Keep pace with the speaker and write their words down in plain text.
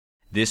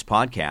This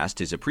podcast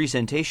is a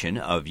presentation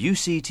of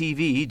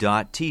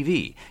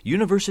UCTV.tv,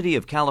 University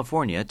of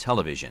California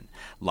Television.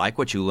 Like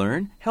what you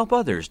learn? Help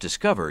others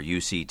discover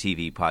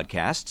UCTV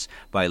podcasts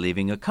by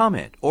leaving a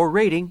comment or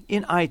rating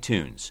in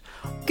iTunes.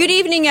 Good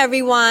evening,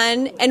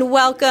 everyone, and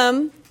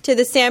welcome to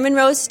the Sam and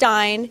Rose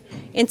Stein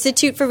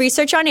Institute for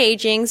Research on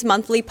Aging's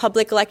monthly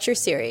public lecture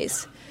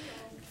series.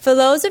 For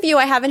those of you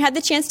I haven't had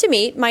the chance to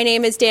meet, my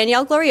name is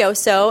Danielle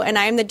Glorioso, and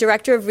I am the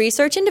Director of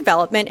Research and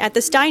Development at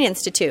the Stein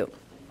Institute.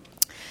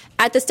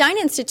 At the Stein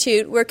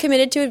Institute, we're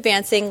committed to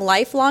advancing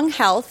lifelong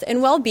health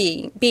and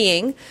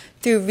well-being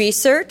through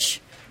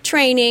research,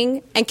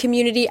 training, and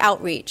community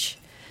outreach.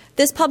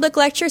 This public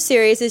lecture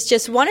series is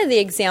just one of the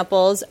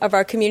examples of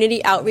our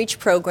community outreach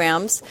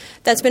programs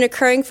that's been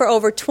occurring for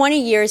over 20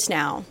 years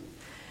now.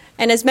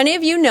 And as many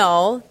of you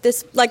know,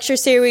 this lecture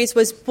series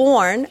was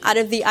born out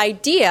of the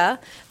idea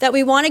that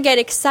we want to get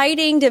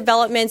exciting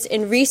developments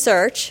in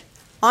research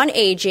on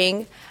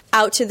aging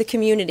out to the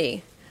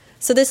community.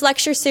 So this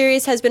lecture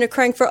series has been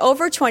occurring for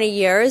over 20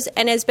 years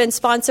and has been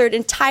sponsored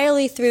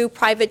entirely through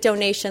private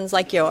donations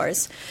like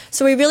yours.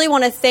 So we really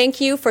want to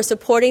thank you for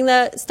supporting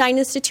the Stein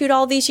Institute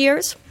all these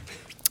years.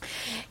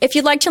 If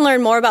you'd like to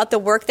learn more about the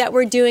work that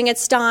we're doing at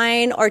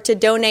Stein or to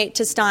donate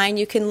to Stein,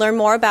 you can learn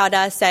more about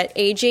us at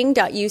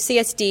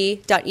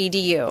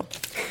aging.ucsd.edu.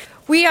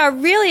 We are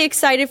really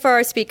excited for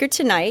our speaker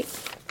tonight.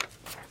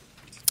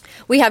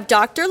 We have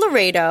Dr.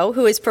 Laredo,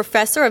 who is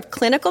Professor of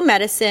Clinical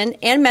Medicine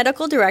and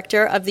Medical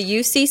Director of the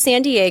UC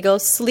San Diego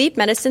Sleep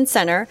Medicine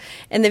Center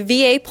and the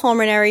VA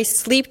Pulmonary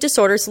Sleep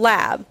Disorders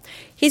Lab.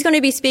 He's going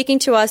to be speaking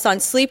to us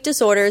on sleep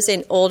disorders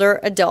in older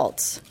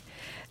adults.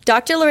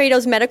 Dr.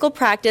 Laredo's medical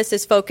practice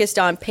is focused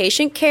on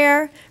patient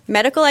care,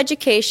 medical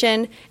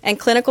education, and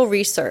clinical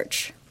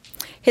research.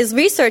 His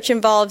research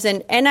involves an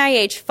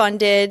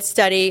NIH-funded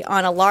study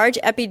on a large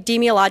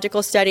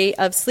epidemiological study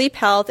of sleep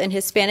health in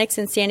Hispanics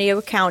in San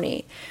Diego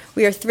County.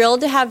 We are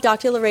thrilled to have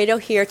Dr. Laredo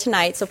here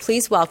tonight, so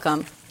please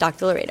welcome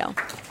Dr. Laredo.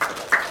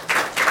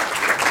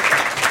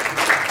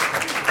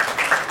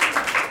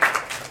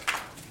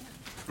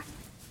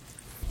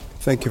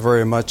 Thank you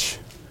very much.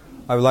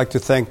 I would like to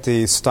thank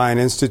the Stein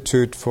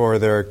Institute for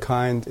their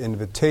kind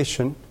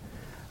invitation.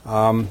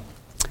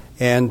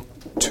 And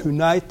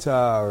tonight,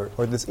 or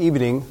this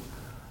evening,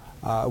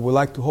 would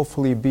like to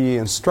hopefully be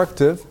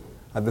instructive,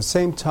 at the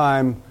same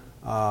time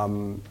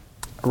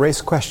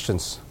raise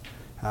questions.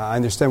 I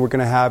understand we're going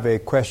to have a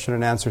question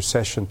and answer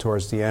session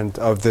towards the end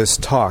of this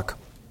talk.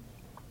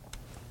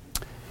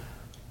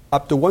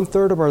 Up to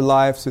 1/3 of our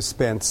lives is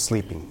spent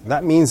sleeping.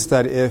 That means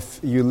that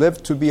if you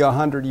live to be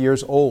 100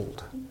 years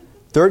old,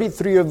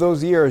 33 of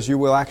those years you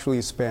will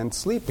actually spend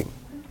sleeping.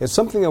 It's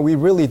something that we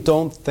really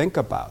don't think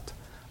about,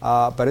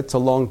 but it's a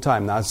long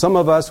time. Now, some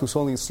of us who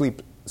only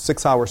sleep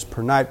 6 hours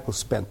per night will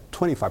spend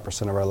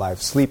 25% of our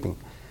life sleeping.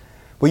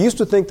 We used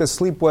to think that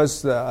sleep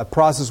was a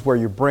process where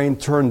your brain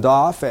turned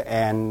off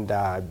and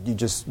you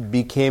just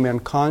became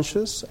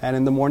unconscious, and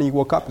in the morning you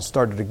woke up and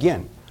started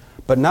again.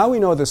 But now we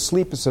know that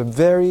sleep is a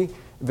very,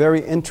 very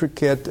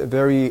intricate,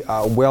 very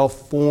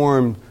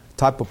well-formed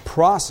type of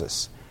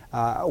process.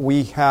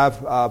 We have,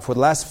 for the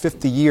last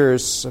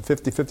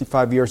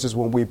 55 years is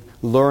when we've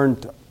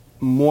learned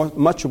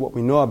much of what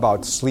we know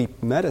about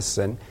sleep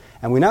medicine.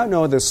 And we now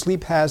know that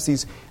sleep has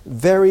these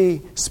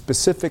very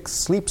specific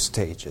sleep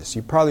stages.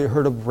 You probably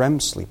heard of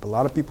REM sleep. A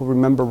lot of people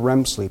remember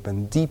REM sleep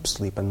and deep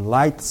sleep and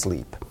light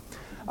sleep.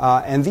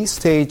 And these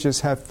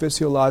stages have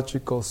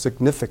physiological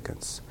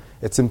significance.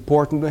 It's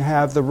important to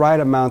have the right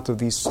amount of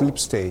these sleep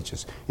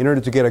stages in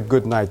order to get a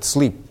good night's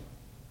sleep.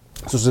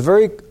 So it's a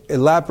very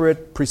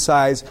elaborate,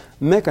 precise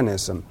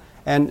mechanism.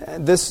 And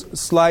this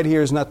slide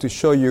here is not to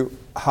show you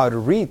how to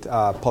read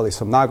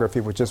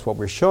polysomnography, which is what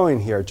we're showing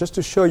here, just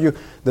to show you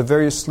the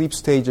various sleep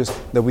stages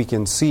that we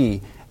can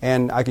see.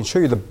 And I can show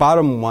you the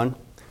bottom one.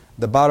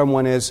 The bottom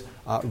one is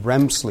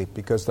REM sleep,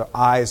 because the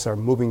eyes are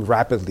moving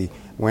rapidly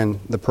when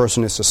the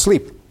person is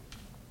asleep.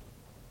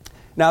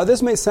 Now,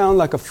 this may sound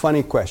like a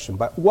funny question,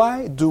 but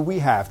why do we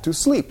have to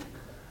sleep?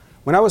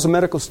 When I was a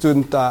medical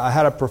student, I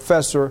had a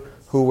professor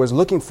who was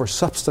looking for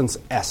substance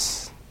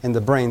S in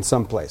the brain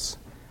someplace,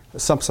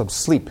 some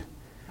sleep.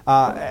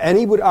 And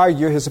he would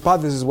argue, his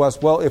hypothesis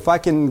was, well, if I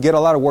can get a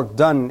lot of work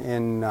done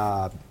in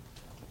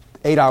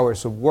 8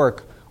 hours of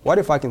work, what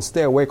if I can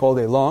stay awake all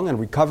day long and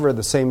recover at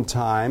the same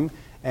time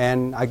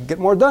and I get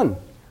more done?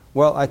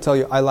 Well, I tell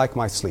you, I like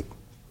my sleep.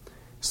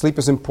 Sleep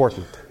is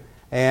important.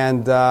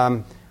 And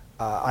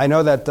I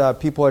know that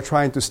people are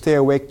trying to stay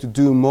awake to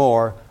do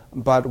more,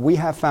 but we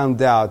have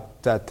found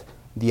out that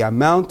the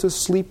amount of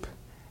sleep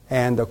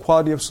and the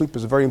quality of sleep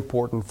is very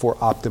important for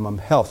optimum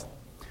health.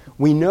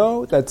 We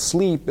know that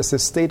sleep is a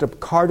state of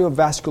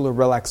cardiovascular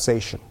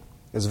relaxation.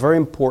 It's very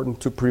important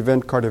to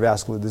prevent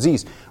cardiovascular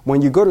disease.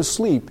 When you go to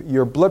sleep,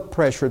 your blood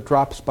pressure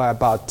drops by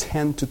about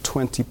 10 to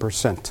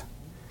 20%.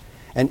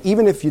 And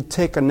even if you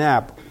take a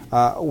nap,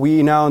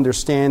 we now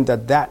understand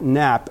that that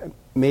nap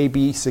may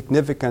be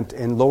significant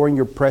in lowering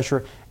your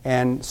pressure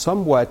and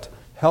somewhat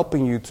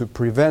helping you to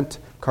prevent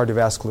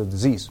cardiovascular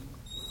disease.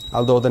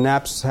 Although the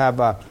naps have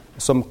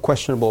some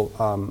questionable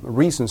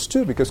reasons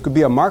too, because it could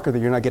be a marker that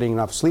you're not getting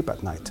enough sleep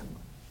at night.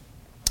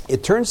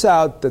 It turns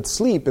out that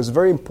sleep is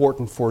very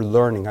important for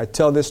learning. I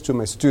tell this to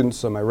my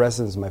students, my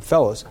residents, my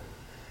fellows.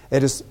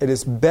 It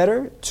is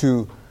better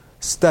to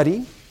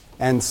study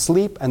and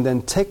sleep and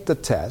then take the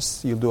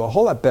test. You'll do a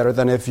whole lot better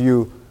than if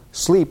you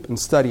sleep and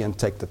study and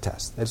take the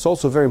test. It's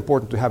also very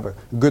important to have a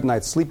good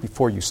night's sleep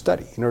before you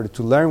study in order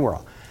to learn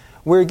well.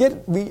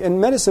 In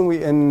medicine,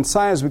 in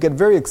science, we get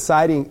very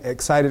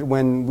excited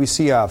when we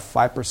see a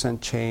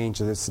 5% change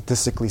that is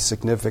statistically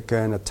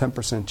significant, a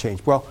 10%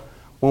 change. Well,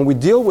 when we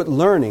deal with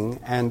learning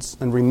and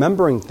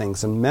remembering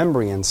things and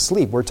memory and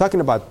sleep, we're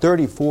talking about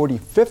 30, 40,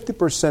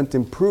 50%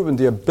 improvement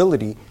in the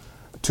ability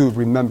to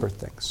remember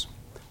things.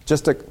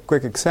 Just a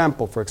quick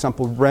example, for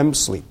example, REM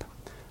sleep.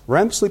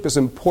 REM sleep is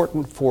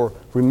important for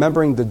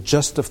remembering the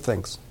gist of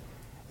things.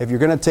 If you're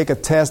going to take a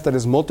test that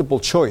is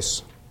multiple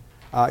choice,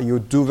 you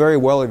do very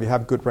well if you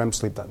have good REM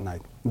sleep that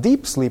night.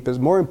 Deep sleep is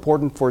more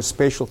important for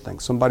spatial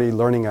things. Somebody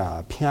learning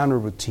a piano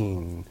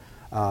routine,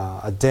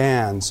 a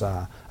dance,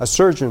 a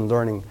surgeon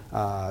learning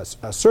a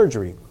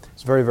surgery.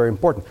 It's very, very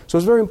important. So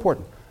it's very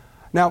important.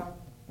 Now,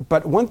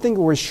 but one thing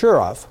we're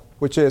sure of,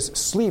 which is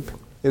sleep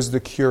is the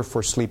cure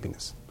for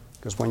sleepiness.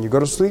 Because when you go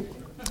to sleep,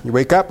 you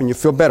wake up and you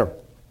feel better.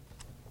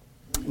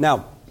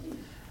 Now,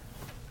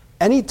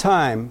 any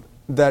time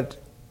that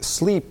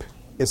sleep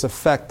is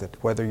affected,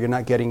 whether you're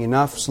not getting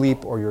enough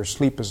sleep or your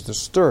sleep is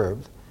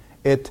disturbed,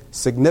 it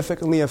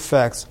significantly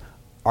affects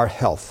our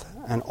health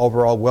and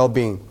overall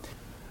well-being.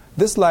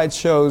 This slide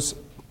shows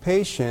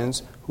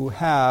patients who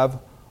have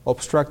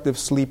obstructive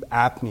sleep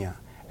apnea.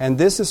 And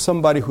this is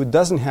somebody who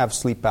doesn't have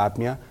sleep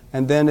apnea,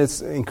 and then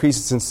it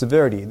increases in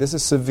severity. This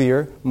is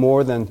severe,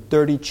 more than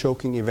 30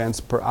 choking events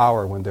per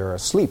hour when they're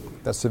asleep.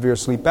 That's severe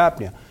sleep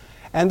apnea.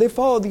 And they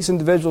follow these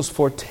individuals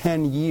for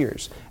 10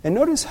 years. And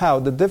notice how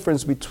the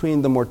difference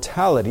between the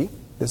mortality,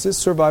 this is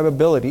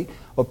survivability,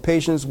 of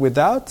patients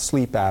without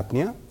sleep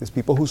apnea, these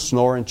people who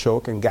snore and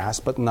choke and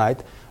gasp at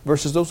night,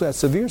 versus those who have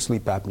severe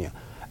sleep apnea.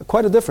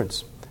 Quite a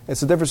difference.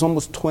 It's a difference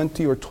almost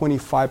 20 or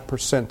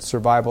 25%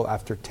 survival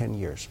after 10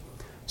 years.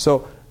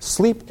 So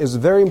sleep is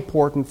very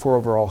important for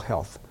overall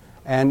health.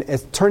 And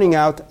it's turning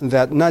out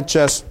that not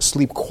just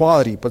sleep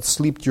quality, but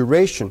sleep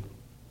duration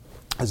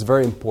is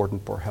very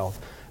important for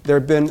health. There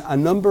have been a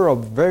number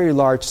of very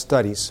large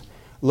studies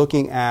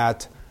looking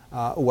at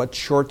what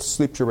short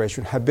sleep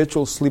duration,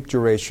 habitual sleep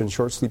duration,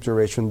 short sleep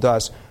duration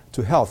does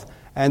to health.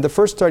 And the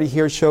first study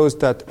here shows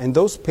that in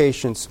those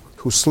patients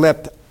who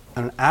slept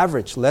on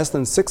average less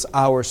than 6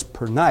 hours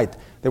per night,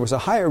 there was a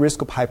higher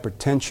risk of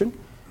hypertension,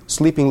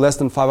 sleeping less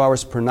than 5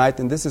 hours per night,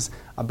 and this is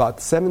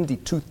about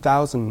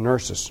 72,000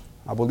 nurses.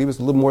 I believe it's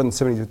a little more than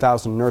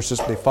 72,000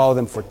 nurses. They follow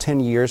them for 10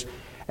 years.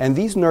 And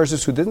these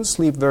nurses who didn't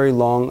sleep very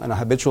long on a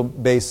habitual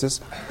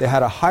basis, they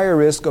had a higher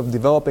risk of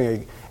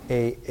developing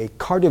a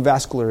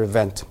cardiovascular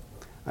event,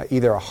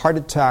 either a heart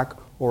attack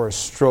or a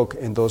stroke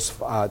in those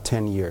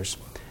 10 years.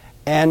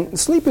 And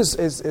sleep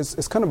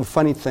is kind of a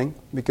funny thing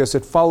because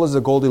it follows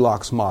the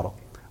Goldilocks model,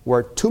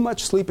 where too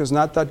much sleep is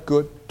not that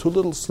good, too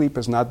little sleep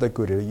is not that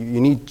good.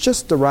 You need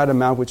just the right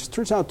amount, which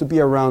turns out to be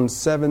around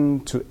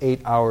 7 to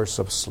 8 hours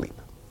of sleep.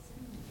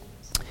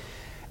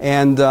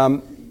 And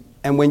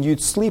when you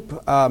sleep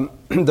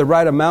the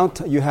right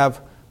amount, you have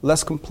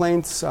less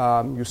complaints,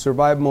 you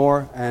survive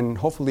more, and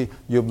hopefully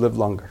you'll live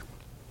longer.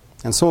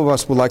 And some of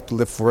us would like to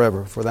live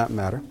forever, for that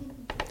matter.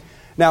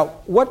 Now,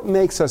 what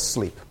makes us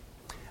sleep?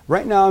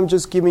 Right now, I'm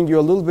just giving you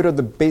a little bit of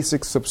the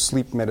basics of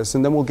sleep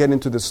medicine. Then we'll get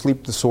into the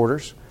sleep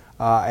disorders.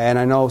 And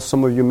I know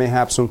some of you may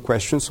have some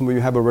questions. Some of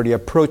you have already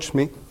approached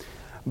me.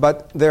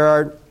 But there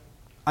are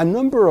a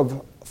number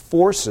of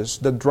forces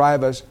that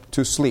drive us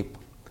to sleep.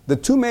 The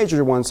two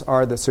major ones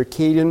are the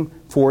circadian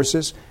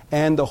forces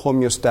and the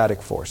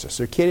homeostatic forces.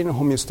 Circadian and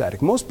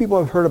homeostatic. Most people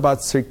have heard about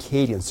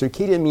circadian.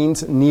 Circadian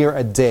means near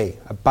a day,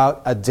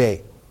 about a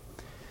day.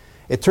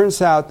 It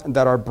turns out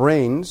that our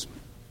brains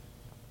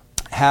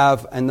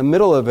have, in the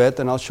middle of it,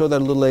 and I'll show that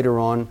a little later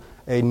on,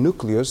 a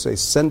nucleus, a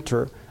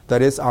center,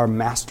 that is our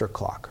master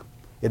clock.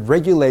 It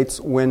regulates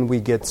when we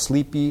get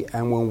sleepy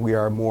and when we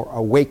are more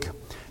awake.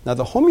 Now,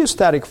 the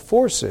homeostatic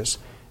forces,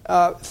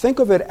 think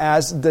of it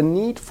as the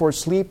need for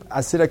sleep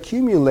as it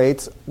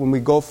accumulates when we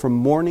go from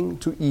morning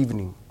to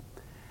evening.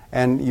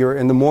 And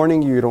in the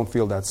morning, you don't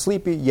feel that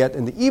sleepy, yet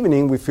in the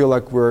evening, we feel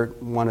like we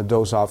want to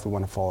doze off, we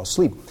want to fall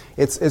asleep.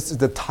 It's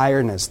the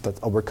tiredness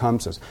that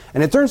overcomes us.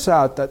 And it turns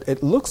out that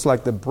it looks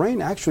like the brain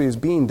actually is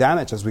being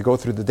damaged as we go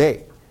through the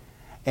day.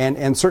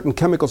 And certain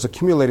chemicals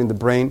accumulate in the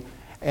brain.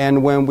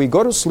 And when we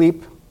go to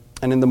sleep,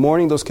 and in the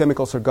morning, those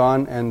chemicals are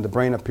gone, and the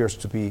brain appears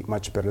to be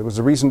much better. There was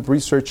a recent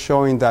research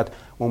showing that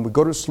when we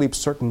go to sleep,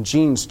 certain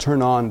genes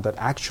turn on that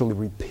actually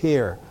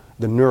repair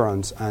the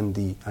neurons and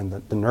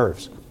the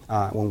nerves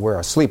when we're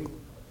asleep.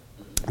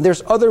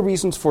 There's other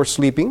reasons for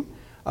sleeping.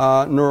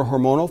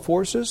 Neurohormonal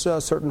forces.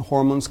 Certain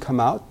hormones come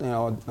out.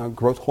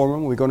 Growth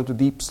hormone when we go into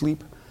deep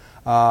sleep.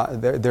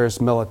 There's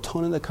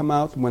melatonin that come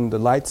out when the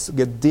lights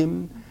get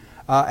dim.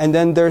 And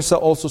then there's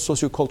also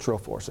sociocultural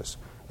forces.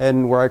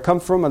 And where I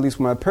come from, at least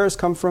where my parents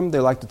come from, they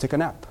like to take a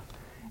nap.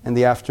 in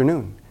the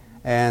afternoon.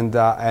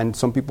 And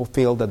some people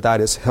feel that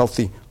that is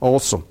healthy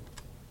also.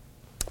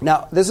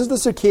 Now, this is the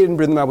circadian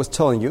rhythm I was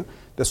telling you.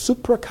 The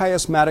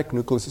suprachiasmatic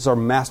nucleus is our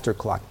master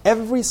clock.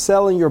 Every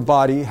cell in your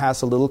body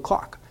has a little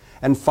clock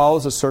and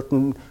follows a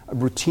certain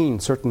routine,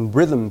 certain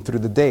rhythm through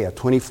the day, a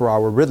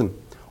 24-hour rhythm,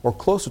 or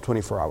close to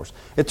 24 hours.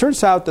 It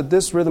turns out that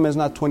this rhythm is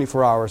not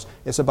 24 hours.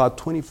 It's about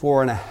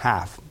 24 and a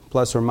half,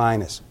 plus or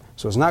minus.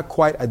 So it's not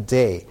quite a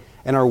day.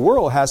 And our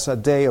world has a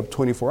day of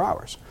 24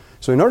 hours.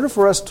 So in order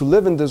for us to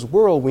live in this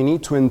world, we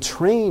need to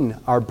entrain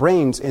our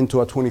brains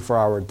into a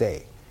 24-hour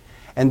day.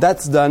 And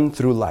that's done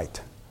through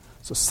light.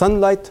 So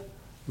sunlight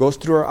goes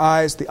through our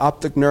eyes, the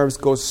optic nerves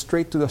goes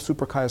straight to the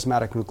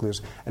suprachiasmatic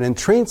nucleus and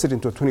entrains it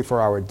into a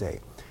 24-hour day.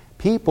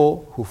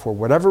 People who, for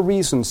whatever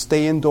reason,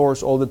 stay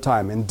indoors all the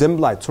time in dim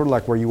light, sort of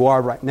like where you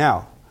are right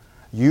now,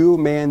 you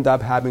may end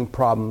up having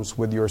problems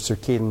with your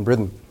circadian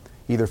rhythm,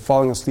 either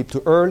falling asleep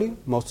too early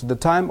most of the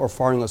time or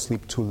falling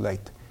asleep too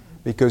late,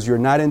 because you're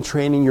not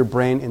entraining your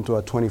brain into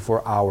a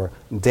 24-hour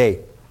day.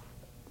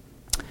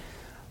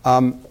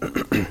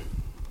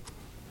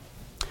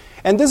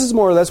 And this is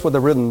more or less what the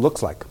rhythm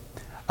looks like.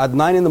 At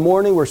 9 in the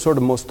morning, we're sort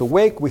of most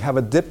awake. We have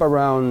a dip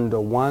around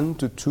 1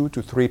 to 2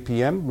 to 3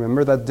 p.m.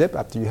 Remember that dip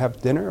after you have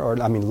dinner,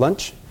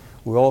 lunch?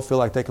 We all feel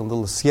like taking a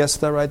little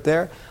siesta right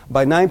there.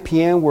 By 9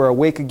 p.m., we're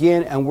awake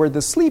again, and we're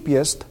the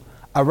sleepiest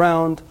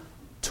around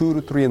 2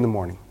 to 3 in the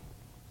morning.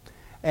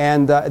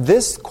 And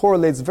this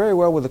correlates very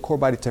well with the core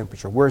body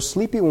temperature. We're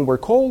sleepy when we're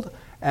cold,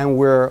 and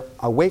we're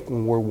awake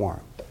when we're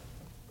warm.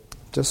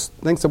 Just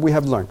things that we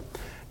have learned.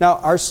 Now,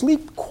 our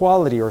sleep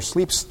quality or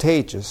sleep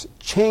stages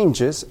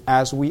changes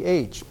as we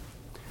age.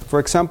 For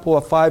example,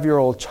 a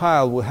 5-year-old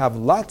child will have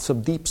lots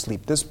of deep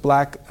sleep. This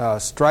black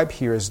stripe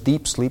here is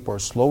deep sleep or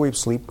slow wave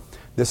sleep.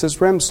 This is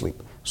REM sleep.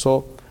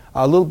 So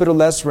a little bit of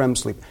less REM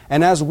sleep.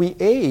 And as we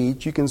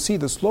age, you can see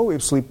the slow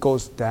wave sleep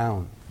goes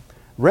down.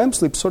 REM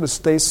sleep sort of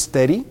stays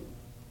steady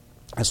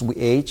as we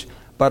age,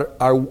 but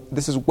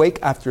this is wake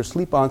after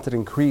sleep onset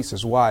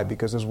increases. Why?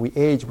 Because as we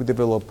age, we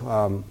develop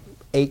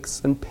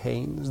aches and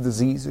pains,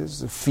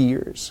 diseases,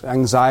 fears,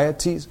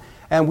 anxieties,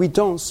 and we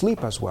don't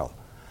sleep as well.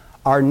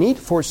 Our need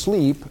for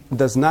sleep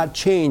does not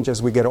change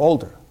as we get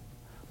older,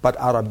 but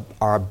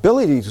our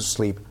ability to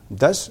sleep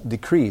does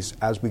decrease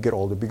as we get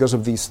older because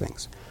of these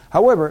things.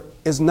 However,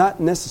 it's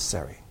not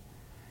necessary.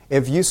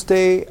 If you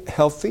stay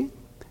healthy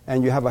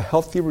and you have a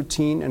healthy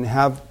routine and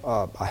have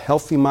a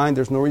healthy mind,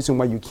 there's no reason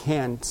why you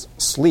can't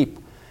sleep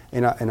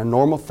in a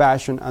normal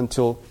fashion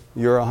until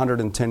you're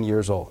 110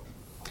 years old.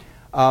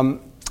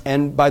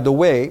 And by the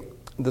way,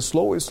 the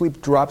slow wave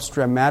sleep drops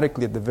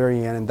dramatically at the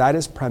very end, and that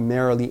is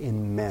primarily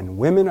in men.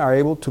 Women are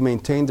able to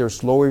maintain their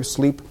slow wave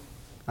sleep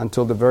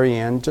until the very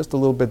end, just a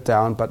little bit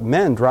down, but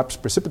men drops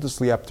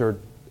precipitously after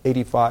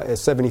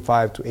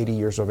 75 to 80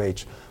 years of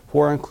age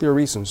for unclear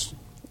reasons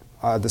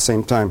at the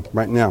same time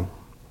right now.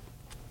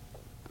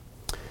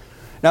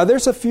 Now,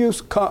 there's a few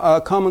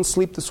common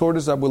sleep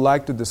disorders that we'd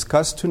like to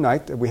discuss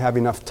tonight if we have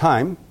enough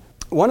time.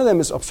 One of them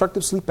is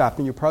obstructive sleep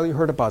apnea. You probably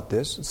heard about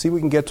this. See, we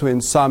can get to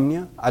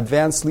insomnia,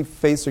 advanced sleep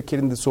phase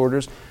circadian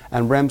disorders,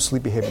 and REM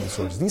sleep behavior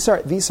disorders.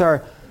 These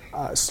are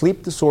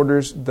sleep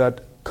disorders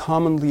that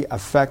commonly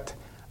affect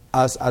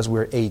us as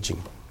we're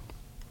aging.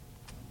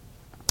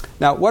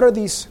 Now, what are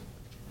these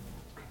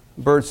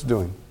birds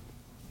doing?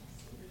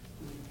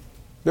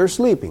 They're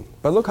sleeping.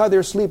 But look how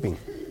they're sleeping.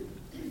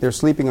 They're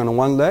sleeping on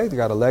one leg. They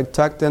got a leg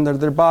tucked under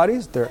their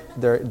bodies.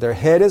 Their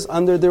head is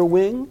under their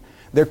wing.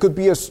 There could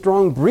be a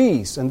strong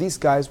breeze, and these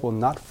guys will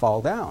not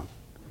fall down.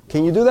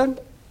 Can you do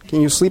that? Can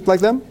you sleep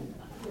like them?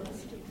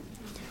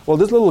 Well,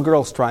 this little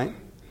girl's trying.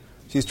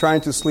 She's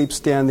trying to sleep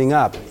standing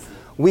up.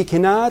 We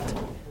cannot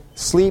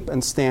sleep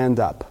and stand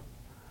up.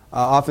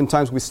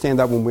 Oftentimes we stand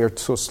up when we're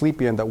so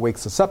sleepy and that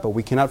wakes us up, but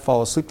we cannot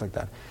fall asleep like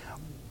that.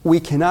 We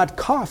cannot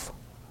cough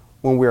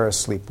when we're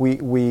asleep.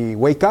 We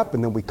wake up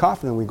and then we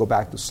cough and then we go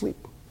back to sleep.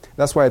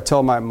 That's why I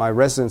tell my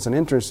residents and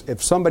interns,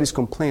 if somebody's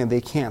complaining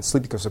they can't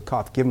sleep because of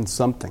cough, give them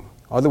something.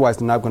 Otherwise,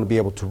 they're not going to be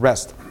able to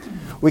rest.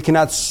 We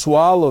cannot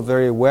swallow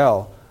very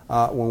well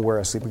when we're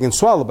asleep. We can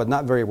swallow, but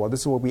not very well. This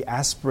is where we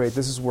aspirate.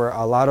 This is where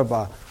a lot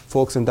of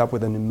folks end up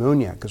with a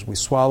pneumonia because we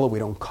swallow, we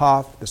don't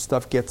cough, the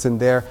stuff gets in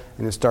there,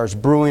 and it starts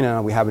brewing,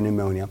 and we have a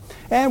pneumonia.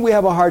 And we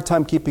have a hard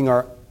time keeping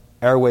our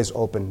airways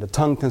open. The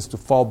tongue tends to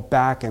fall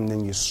back, and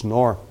then you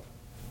snore.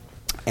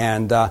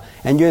 And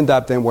you end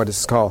up then what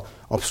is called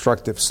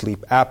obstructive sleep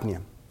apnea.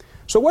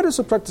 So what is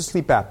obstructive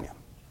sleep apnea?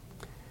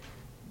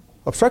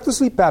 Obstructive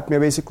sleep apnea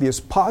basically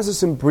is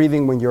pauses in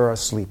breathing when you're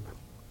asleep.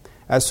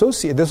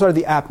 Those are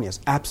the apneas,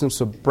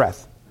 absence of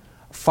breath,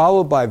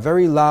 followed by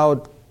very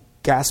loud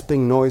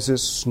gasping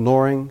noises,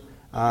 snoring,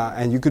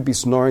 and you could be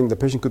snoring, the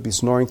patient could be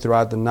snoring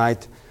throughout the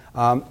night.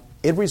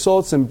 It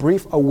results in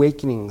brief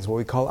awakenings, what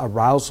we call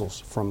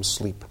arousals from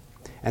sleep,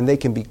 and they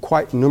can be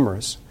quite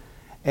numerous.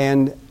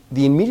 And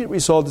the immediate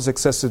result is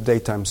excessive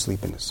daytime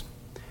sleepiness.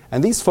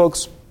 And these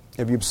folks,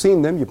 if you've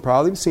seen them, you've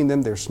probably seen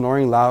them, they're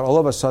snoring loud, all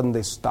of a sudden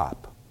they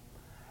stop.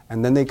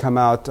 And then they come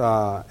out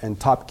in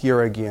top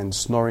gear again,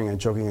 snoring and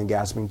choking and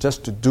gasping,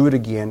 just to do it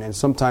again, and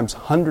sometimes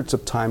hundreds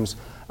of times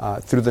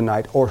through the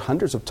night, or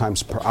hundreds of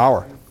times per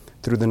hour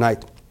through the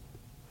night.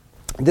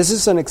 This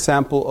is an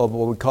example of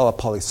what we call a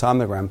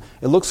polysomnogram.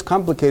 It looks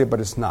complicated, but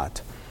it's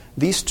not.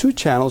 These two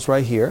channels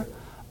right here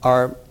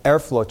are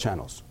airflow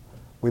channels.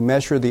 We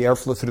measure the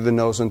airflow through the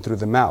nose and through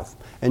the mouth.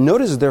 And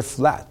notice they're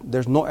flat.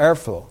 There's no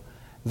airflow.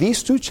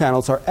 These two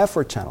channels are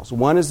effort channels.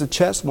 One is the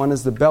chest, one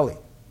is the belly.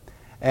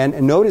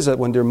 And notice that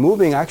when they're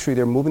moving, actually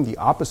they're moving the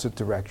opposite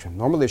direction.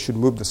 Normally they should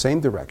move the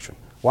same direction.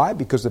 Why?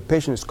 Because the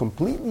patient is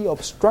completely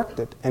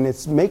obstructed and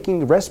it's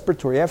making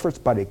respiratory efforts,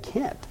 but it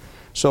can't.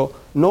 So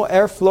no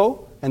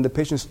airflow, and the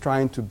patient's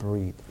trying to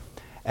breathe.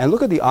 And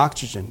look at the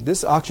oxygen.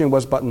 This oxygen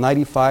was about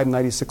 95,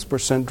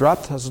 96%,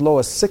 dropped as low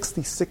as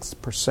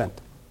 66%.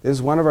 This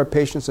is one of our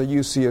patients at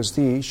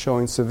UCSD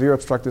showing severe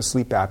obstructive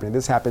sleep apnea.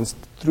 This happens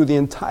through the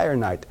entire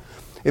night.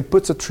 It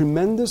puts a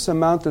tremendous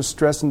amount of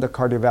stress in the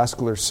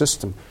cardiovascular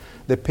system.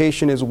 The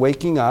patient is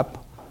waking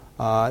up,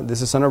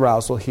 this is an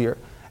arousal here,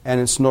 and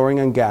is snoring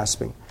and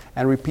gasping,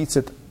 and repeats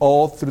it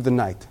all through the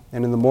night.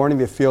 And in the morning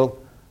they feel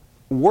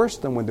worse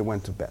than when they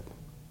went to bed.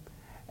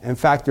 In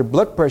fact, their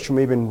blood pressure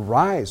may even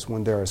rise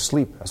when they're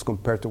asleep as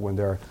compared to when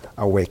they're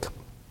awake.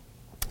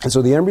 And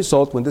so the end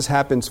result, when this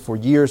happens for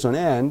years on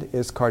end,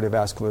 is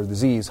cardiovascular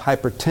disease,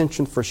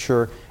 hypertension for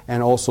sure,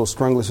 and also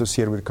strongly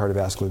associated with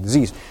cardiovascular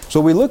disease. So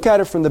we look at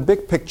it from the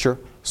big picture.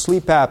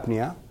 Sleep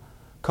apnea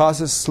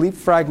causes sleep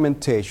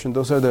fragmentation.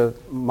 Those are the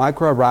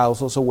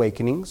microarousals,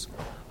 awakenings.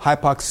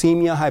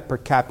 Hypoxemia,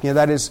 hypercapnia,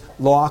 that is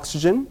low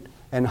oxygen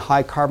and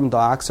high carbon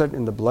dioxide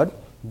in the blood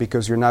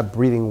because you're not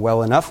breathing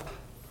well enough.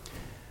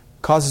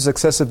 Causes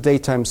excessive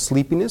daytime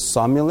sleepiness,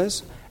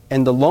 somnolence,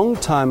 and the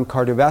long-time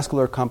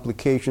cardiovascular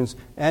complications,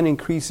 and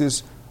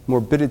increases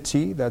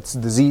morbidity, that's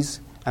disease,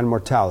 and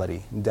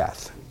mortality,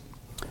 death.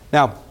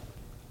 Now,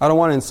 I don't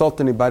want to insult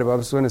anybody, but I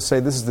was going to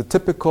say this is the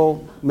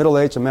typical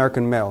middle-aged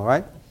American male,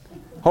 right?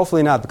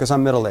 Hopefully not, because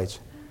I'm middle-aged.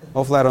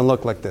 Hopefully I don't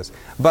look like this.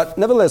 But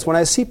nevertheless, when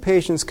I see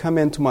patients come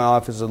into my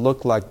office that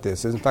look like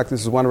this, in fact,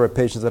 this is one of our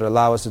patients that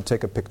allow us to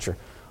take a picture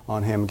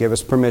on him, gave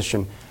us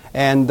permission.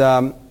 And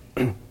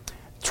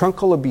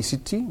truncal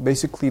obesity,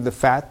 basically the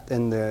fat,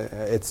 and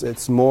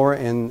it's more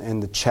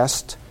in the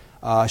chest,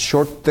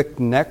 short, thick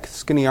neck,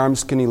 skinny arms,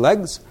 skinny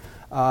legs,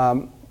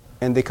 and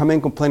they come in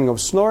complaining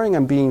of snoring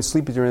and being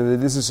sleepy during the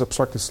day. This is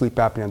obstructive sleep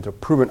apnea until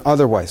proven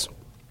otherwise.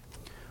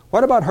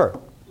 What about her?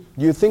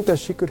 Do you think that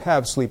she could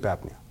have sleep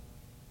apnea?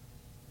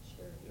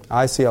 Sure.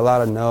 I see a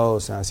lot of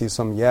no's and I see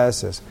some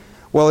yeses.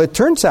 Well, it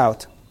turns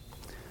out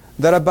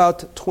that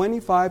about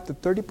 25 to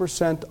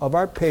 30% of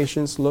our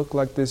patients look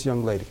like this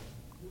young lady.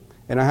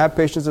 And I have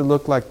patients that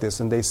look like this,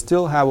 and they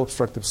still have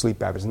obstructive sleep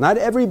apnea. Not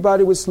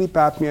everybody with sleep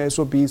apnea is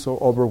obese or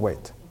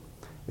overweight.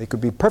 They could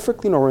be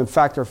perfectly normal. In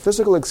fact, our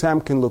physical exam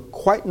can look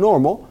quite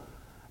normal,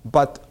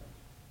 but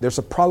there's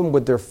a problem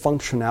with their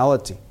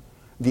functionality.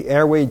 The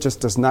airway just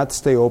does not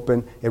stay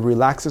open. It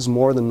relaxes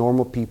more than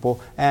normal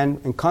people,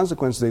 and in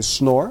consequence, they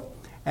snore,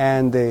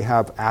 and they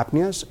have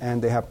apneas,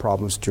 and they have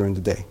problems during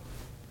the day.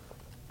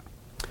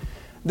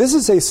 This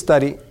is a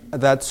study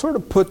that sort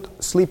of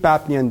put sleep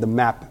apnea in the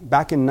map.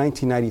 Back in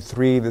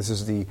 1993, this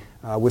is the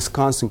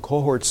Wisconsin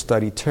cohort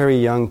study. Terry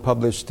Young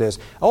published this.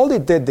 All they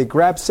did, they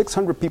grabbed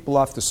 600 people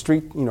off the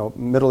street,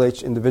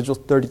 middle-aged individuals,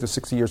 30 to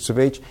 60 years of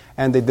age,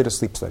 and they did a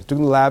sleep study. Took them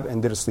to the lab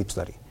and did a sleep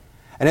study.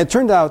 And it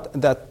turned out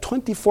that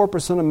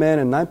 24% of men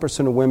and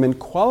 9% of women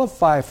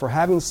qualify for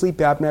having sleep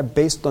apnea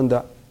based on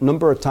the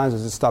number of times that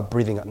they stop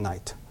breathing at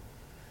night.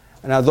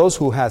 And now those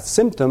who had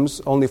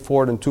symptoms, only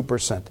 4 and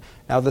 2%.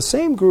 Now the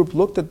same group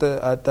looked at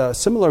the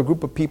similar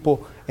group of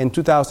people in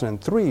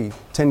 2003,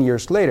 10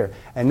 years later,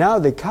 and now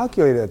they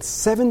calculated that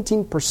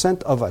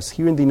 17% of us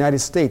here in the United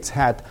States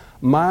had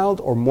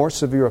mild or more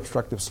severe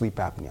obstructive sleep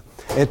apnea.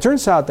 And it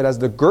turns out that as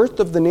the girth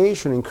of the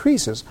nation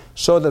increases,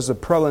 so does the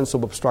prevalence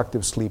of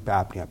obstructive sleep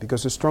apnea,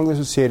 because it's strongly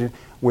associated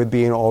with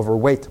being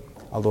overweight,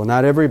 although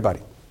not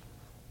everybody.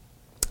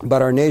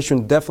 But our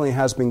nation definitely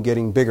has been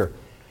getting bigger.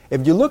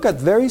 If you look at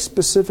very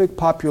specific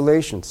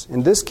populations,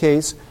 in this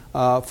case,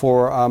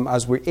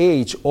 as we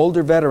age,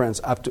 older veterans,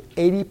 up to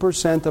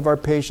 80% of our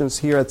patients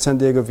here at San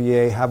Diego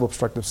VA have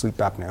obstructive sleep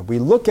apnea. We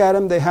look at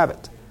them, they have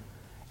it.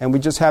 And we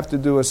just have to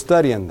do a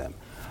study on them.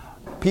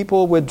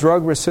 People with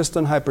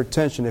drug-resistant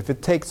hypertension, if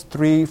it takes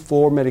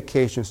 3-4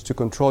 medications to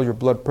control your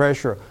blood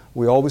pressure,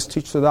 we always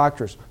teach the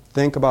doctors,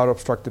 think about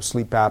obstructive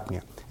sleep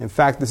apnea. In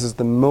fact, this is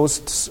the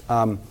most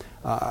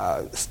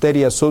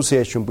steady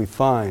association we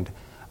find.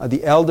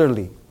 The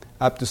elderly,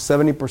 up to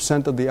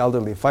 70% of the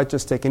elderly. If I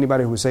just take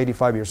anybody who's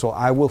 85 years old,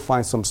 I will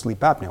find some sleep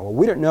apnea. What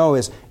we don't know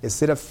is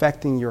it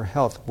affecting your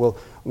health?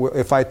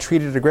 If I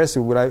treat it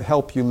aggressively, would I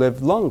help you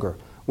live longer?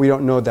 We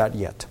don't know that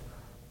yet.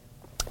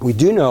 We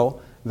do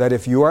know that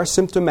if you are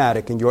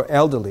symptomatic and you're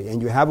elderly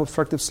and you have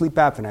obstructive sleep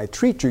apnea and I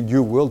treat you,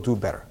 you will do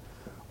better.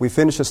 We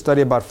finished a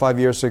study about 5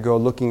 years ago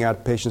looking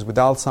at patients with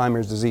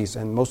Alzheimer's disease,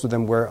 and most of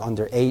them were in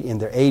their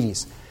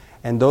 80s.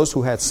 And those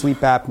who had sleep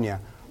apnea,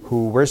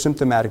 who were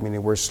symptomatic,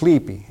 meaning were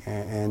sleepy,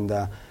 and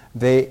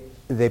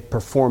they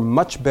perform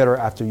much better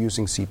after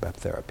using CPAP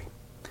therapy.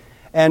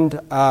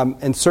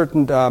 And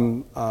certain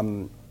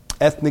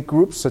ethnic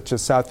groups such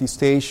as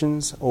Southeast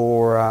Asians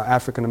or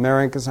African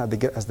Americans,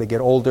 as they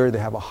get older, they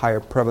have a higher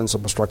prevalence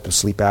of obstructive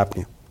sleep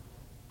apnea.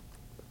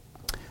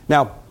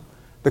 Now,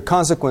 the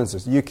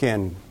consequences. You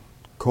can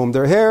comb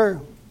their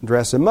hair,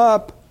 dress them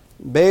up,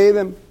 bathe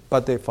them,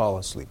 but they fall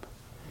asleep.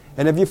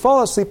 And if you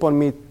fall asleep on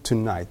me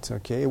tonight,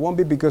 okay, it won't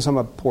be because I'm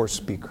a poor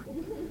speaker.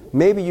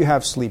 Maybe you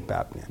have sleep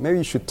apnea. Maybe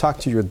you should talk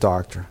to your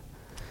doctor.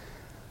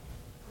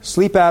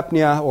 Sleep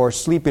apnea or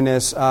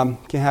sleepiness can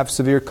have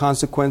severe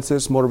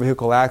consequences, motor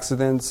vehicle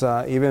accidents.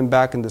 Even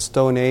back in the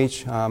Stone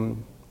Age,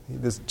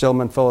 this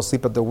gentleman fell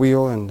asleep at the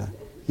wheel and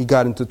he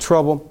got into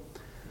trouble.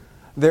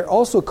 There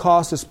also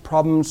causes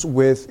problems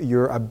with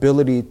your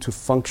ability to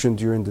function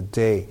during the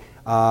day.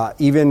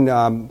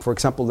 Even, for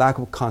example, lack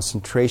of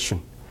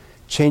concentration,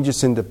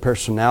 changes in the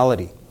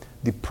personality,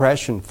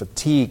 depression,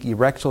 fatigue,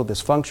 erectile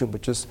dysfunction,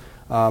 which is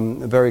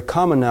very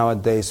common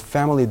nowadays,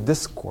 family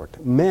discord.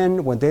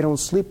 Men, when they don't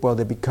sleep well,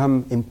 they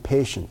become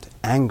impatient,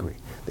 angry.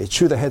 They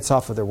chew the heads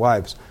off of their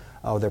wives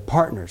or their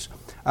partners.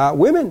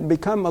 Women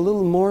become a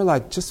little more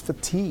like just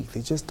fatigued.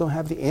 They just don't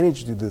have the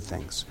energy to do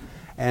things.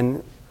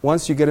 And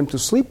once you get them to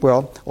sleep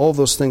well, all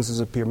those things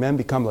disappear. Men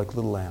become like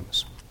little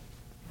lambs.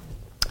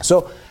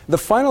 So the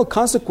final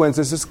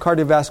consequences is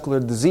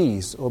cardiovascular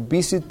disease,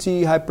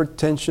 obesity,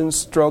 hypertension,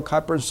 stroke,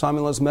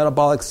 hypersomnolence,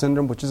 metabolic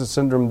syndrome, which is a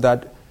syndrome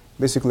that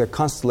basically a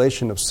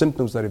constellation of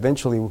symptoms that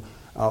eventually,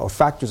 or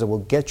factors that will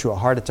get you a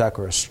heart attack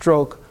or a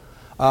stroke,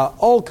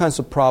 all kinds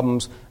of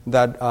problems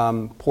that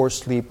poor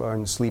sleep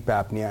or sleep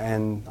apnea,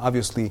 and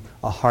obviously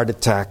a heart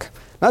attack.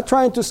 Not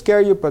trying to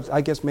scare you, but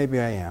I guess maybe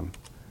I am.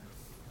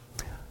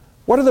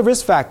 What are the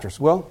risk factors?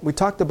 Well, we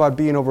talked about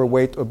being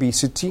overweight,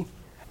 obesity,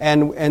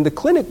 and in the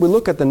clinic we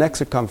look at the neck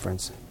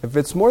circumference. If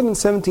it's more than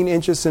 17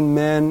 inches in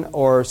men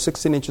or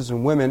 16 inches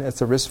in women,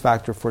 it's a risk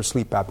factor for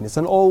sleep apnea. It's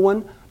an old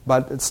one,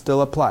 but it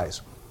still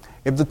applies.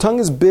 If the tongue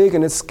is big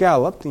and it's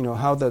scalloped,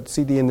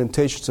 see the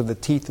indentations of the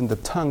teeth in the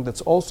tongue,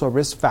 that's also a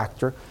risk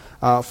factor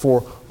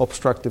for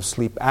obstructive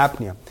sleep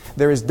apnea.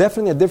 There is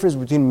definitely a difference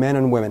between men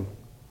and women.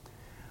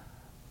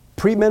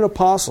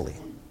 Premenopausally,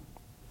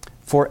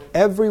 for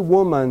every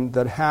woman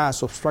that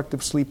has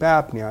obstructive sleep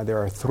apnea, there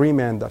are 3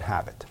 men that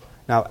have it.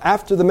 Now,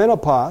 after the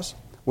menopause,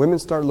 women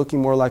start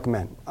looking more like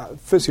men,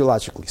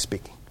 physiologically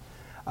speaking,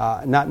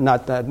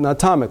 not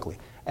anatomically.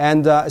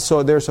 And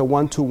so there's a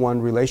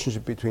 1-to-1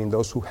 relationship between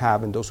those who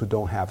have and those who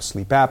don't have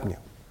sleep apnea.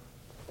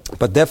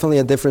 But definitely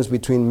a difference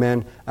between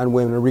men and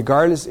women.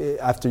 Regardless,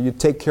 after you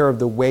take care of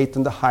the weight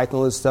and the height and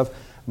all this stuff,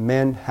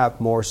 men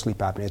have more sleep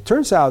apnea. It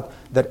turns out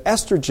that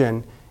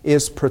estrogen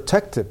is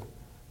protective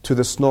to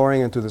the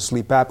snoring and to the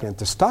sleep apnea. And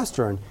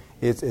testosterone,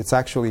 it's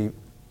actually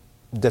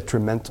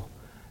detrimental.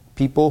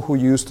 People who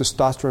use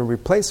testosterone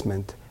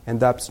replacement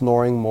end up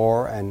snoring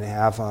more and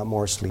have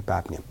more sleep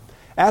apnea.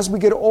 As we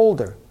get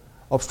older,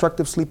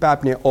 obstructive sleep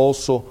apnea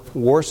also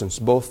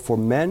worsens, both for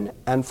men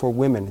and for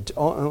women,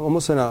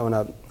 almost in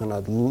a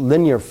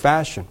linear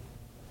fashion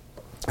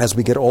as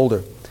we get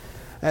older.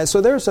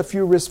 So there's a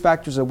few risk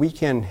factors that we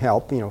can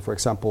help, for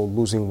example,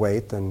 losing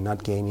weight and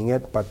not gaining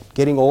it. But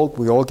getting old,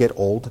 we all get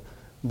old.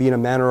 Being a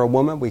man or a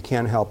woman, we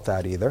can't help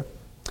that either.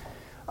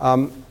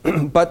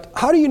 But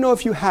how do you know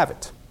if you have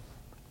it?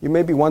 You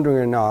may be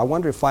wondering now, I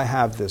wonder if I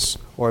have this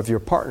or if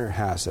your partner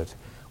has it.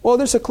 Well,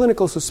 there's a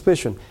clinical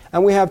suspicion.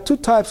 And we have 2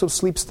 types of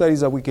sleep studies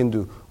that we can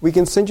do. We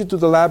can send you to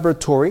the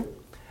laboratory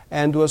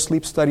and do a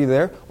sleep study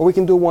there, or we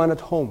can do one at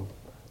home.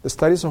 The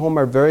studies at home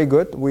are very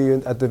good. We,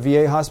 at the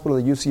VA hospital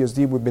at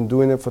UCSD, we've been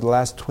doing it for the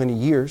last 20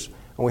 years,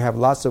 and we have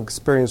lots of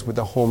experience with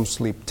the home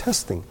sleep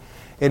testing.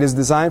 It is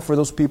designed for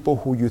those people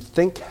who you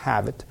think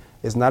have it.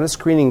 It's not a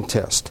screening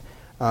test.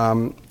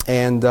 And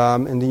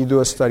then you do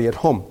a study at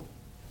home.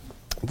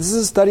 This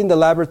is a study in the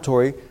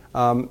laboratory.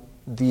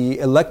 The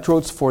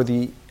electrodes for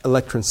the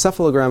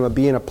electroencephalogram are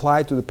being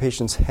applied to the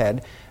patient's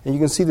head. And you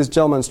can see this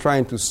gentleman's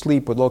trying to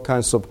sleep with all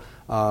kinds of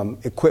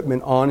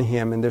equipment on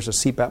him. And there's a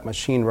CPAP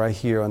machine right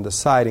here on the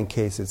side in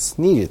case it's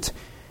needed.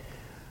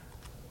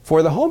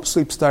 For the home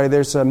sleep study,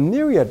 there's a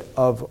myriad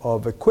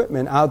of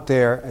equipment out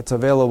there. It's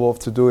available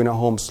to do in a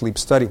home sleep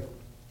study.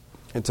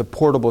 It's a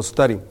portable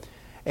study.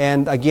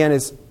 And again,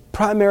 it's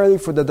primarily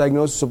for the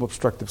diagnosis of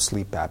obstructive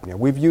sleep apnea.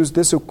 We've used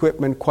this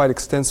equipment quite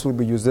extensively.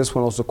 We use this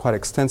one also quite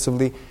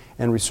extensively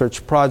in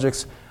research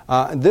projects.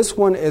 This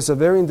one is a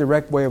very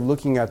indirect way of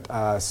looking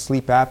at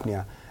sleep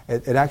apnea.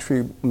 It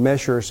actually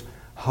measures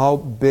how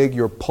big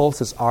your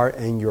pulses are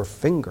in your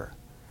finger.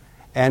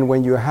 And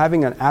when you're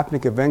having an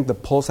apneic event, the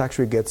pulse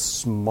actually gets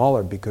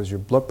smaller because your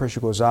blood pressure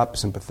goes up,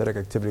 sympathetic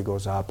activity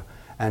goes up,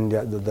 and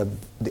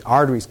the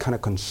arteries kind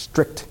of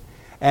constrict.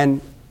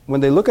 And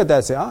when they look at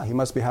that, they say, he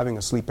must be having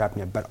a sleep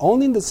apnea. But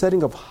only in the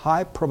setting of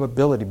high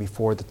probability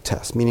before the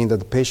test, meaning that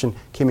the patient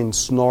came in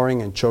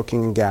snoring and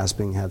choking and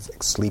gasping, has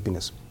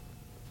sleepiness.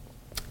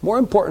 More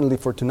importantly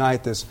for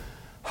tonight is,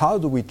 how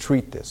do we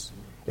treat this?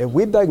 If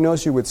we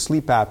diagnose you with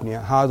sleep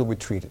apnea, how do we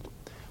treat it?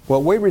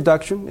 Well, weight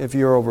reduction, if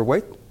you're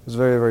overweight, is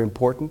very, very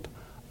important.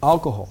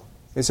 Alcohol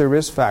is a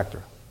risk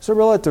factor. It's a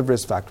relative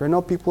risk factor. I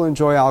know people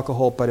enjoy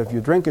alcohol, but if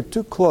you drink it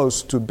too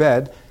close to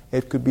bed,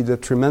 it could be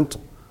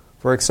detrimental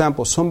For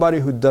example, somebody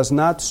who does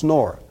not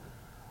snore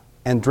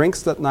and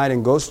drinks that night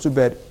and goes to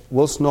bed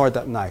will snore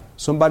that night.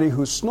 Somebody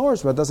who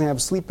snores but doesn't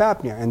have sleep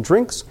apnea and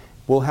drinks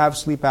will have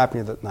sleep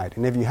apnea that night.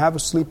 And if you have a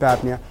sleep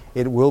apnea,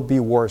 it will be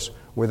worse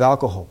with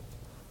alcohol.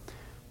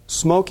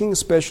 Smoking,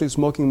 especially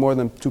smoking more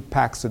than 2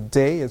 packs a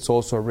day, it's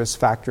also a risk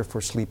factor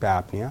for sleep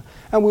apnea.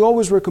 And we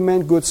always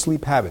recommend good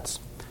sleep habits.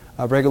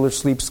 A regular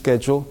sleep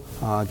schedule,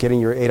 getting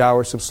your 8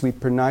 hours of sleep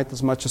per night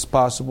as much as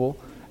possible,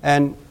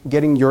 and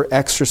getting your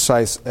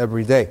exercise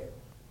every day.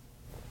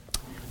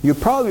 You've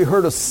probably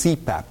heard of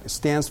CPAP. It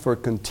stands for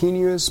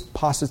Continuous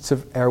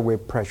Positive Airway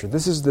Pressure.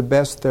 This is the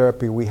best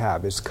therapy we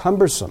have. It's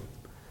cumbersome.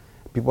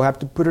 People have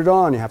to put it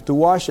on. You have to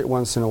wash it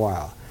once in a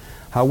while.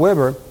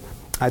 However,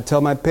 I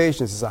tell my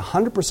patients it's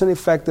 100%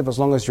 effective as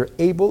long as you're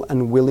able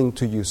and willing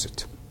to use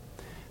it.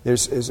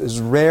 It's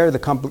rare. The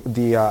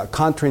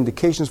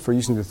contraindications for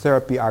using the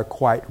therapy are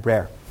quite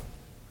rare.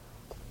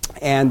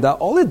 And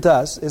all it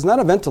does is not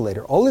a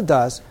ventilator. All it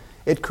does,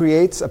 it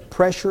creates a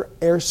pressure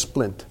air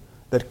splint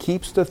that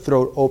keeps the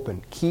throat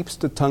open, keeps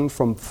the tongue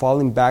from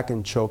falling back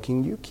and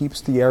choking you,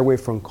 keeps the airway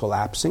from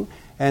collapsing,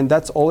 and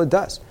that's all it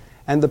does.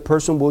 And the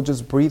person will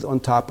just breathe on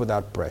top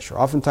without pressure.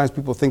 Oftentimes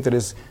people think that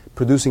it's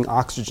producing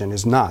oxygen.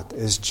 It's not.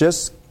 It's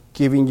just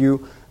giving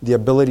you the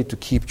ability to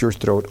keep your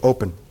throat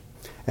open.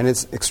 And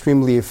it's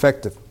extremely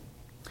effective.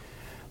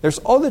 There's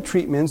other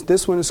treatments.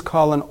 This one is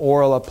called an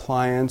oral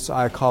appliance.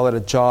 I call it a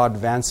jaw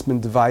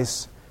advancement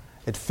device.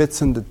 It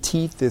fits in the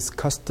teeth. It's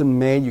custom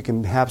made. You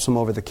can have some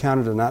over the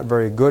counter. They're not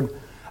very good.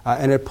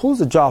 And it pulls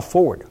the jaw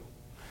forward.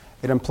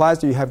 It implies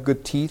that you have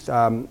good teeth.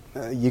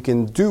 You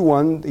can do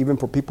one even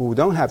for people who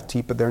don't have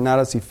teeth, but they're not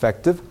as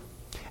effective.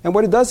 And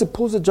what it does, it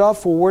pulls the jaw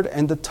forward,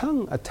 and the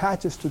tongue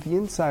attaches to the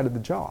inside of the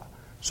jaw.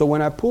 So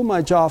when I pull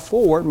my jaw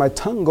forward, my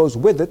tongue goes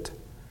with it,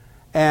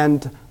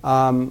 and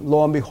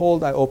lo and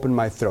behold, I open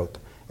my throat.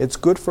 It's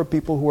good for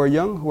people who are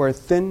young, who are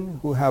thin,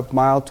 who have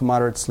mild to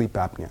moderate sleep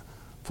apnea.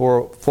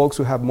 For folks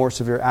who have more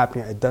severe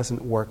apnea, it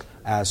doesn't work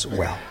as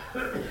well.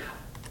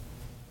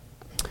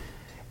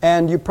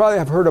 And you probably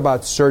have heard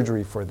about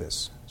surgery for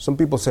this. Some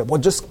people say,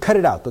 well, just cut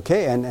it out,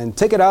 okay, and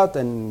take it out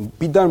and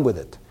be done with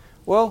it.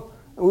 Well,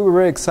 we were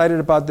very excited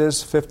about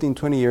this 15,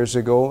 20 years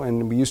ago,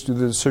 and we used to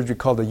do the surgery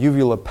called the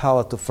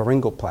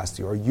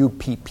uvulopalato-pharyngoplasty, or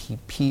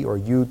UPPP, or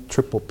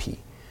UPPP.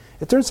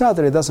 It turns out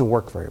that it doesn't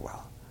work very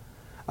well.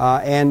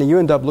 And you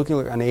end up looking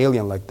like an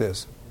alien like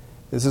this.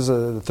 This is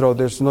a throat.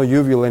 There's no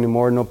uvula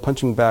anymore, no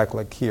punching back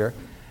like here.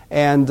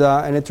 And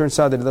it turns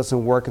out that it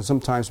doesn't work, and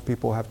sometimes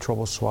people have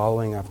trouble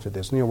swallowing after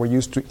this. You know, we're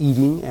used to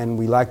eating, and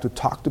we like to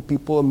talk to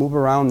people and move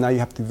around. Now you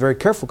have to be very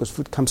careful because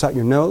food comes out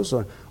your nose,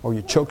 or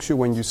you chokes you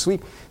when you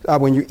sleep,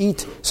 when you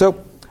eat.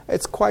 So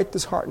it's quite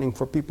disheartening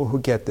for people who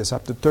get this.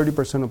 Up to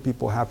 30% of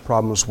people have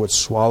problems with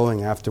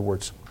swallowing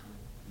afterwards.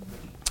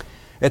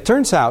 It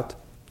turns out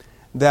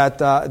that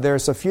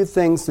there's a few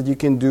things that you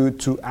can do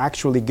to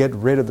actually get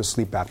rid of the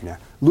sleep apnea.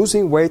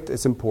 Losing weight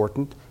is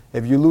important.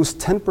 If you lose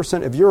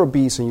 10%, if you're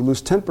obese and you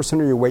lose 10%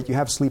 of your weight, you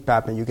have sleep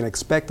apnea, you can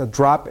expect a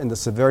drop in the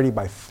severity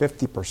by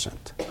 50%.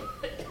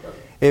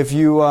 If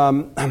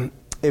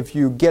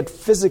you get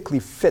physically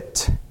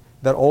fit,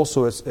 that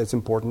also is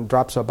important,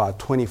 drops about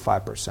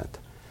 25%.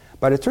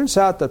 But it turns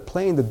out that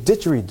playing the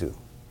didgeridoo,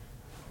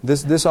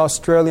 this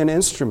Australian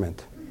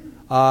instrument,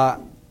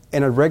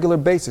 in a regular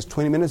basis,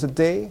 20 minutes a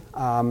day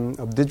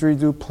of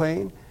didgeridoo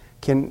playing,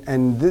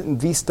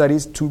 these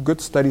studies, 2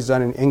 good studies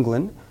done in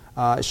England,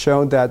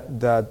 show that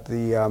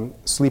the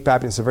sleep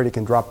apnea severity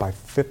can drop by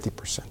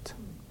 50%.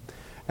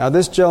 Now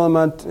this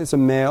gentleman is a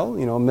male,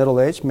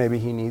 middle-aged, maybe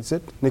he needs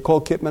it.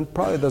 Nicole Kidman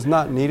probably does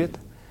not need it.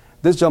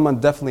 This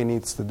gentleman definitely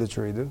needs the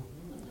didgeridoo,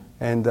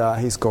 and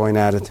he's going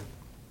at it.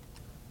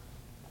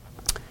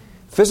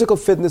 Physical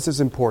fitness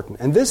is important,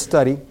 and this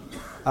study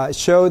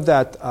showed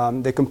that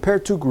they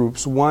compared 2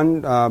 groups,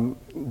 one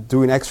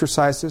doing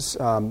exercises,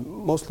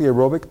 mostly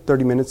aerobic,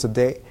 30 minutes a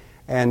day,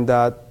 and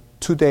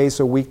 2 days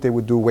a week they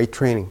would do weight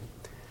training,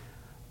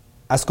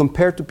 as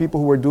compared to people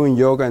who were doing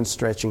yoga and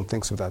stretching,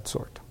 things of that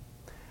sort.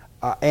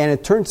 And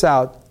it turns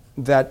out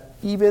that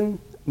even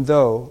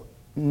though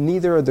none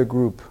of the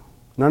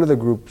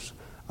groups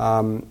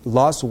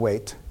lost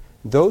weight,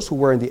 those who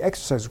were in the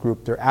exercise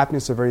group, their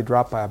apnea severity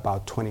dropped by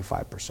about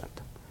 25%.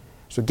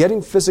 So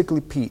getting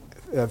physically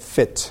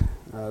fit,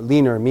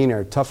 leaner,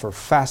 meaner, tougher,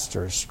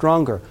 faster,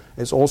 stronger,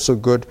 is also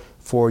good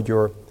for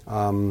your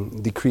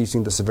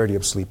decreasing the severity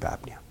of sleep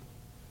apnea.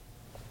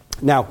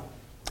 Now,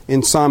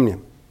 insomnia.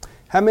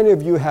 How many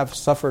of you have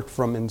suffered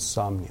from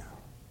insomnia?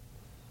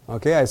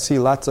 Okay, I see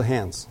lots of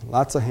hands,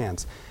 lots of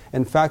hands.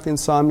 In fact,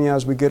 insomnia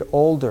as we get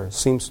older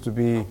seems to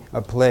be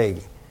a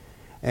plague.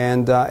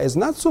 And it's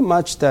not so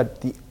much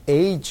that the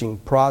aging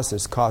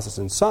process causes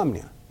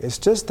insomnia. It's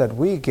just that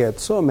we get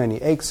so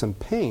many aches and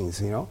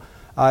pains,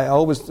 I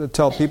always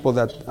tell people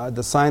that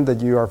the sign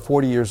that you are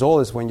 40 years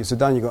old is when you sit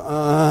down, you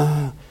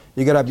go,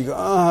 you get up, you go,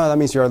 that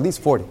means you're at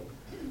least 40.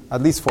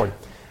 At least 40.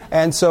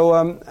 And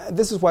so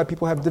this is why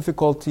people have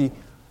difficulty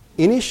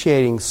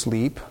initiating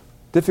sleep,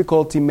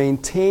 difficulty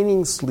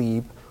maintaining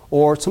sleep,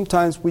 Or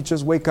sometimes we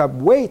just wake up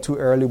way too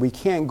early. We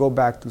can't go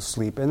back to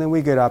sleep. And then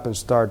we get up and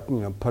start,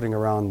 putting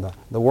around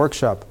the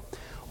workshop.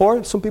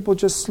 Or some people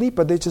just sleep,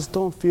 but they just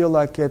don't feel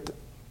like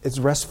it's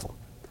restful.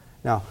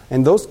 Now,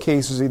 in those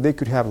cases, they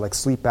could have like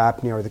sleep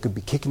apnea, or they could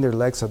be kicking their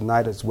legs at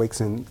night as wakes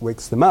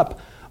them up.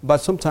 But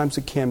sometimes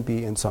it can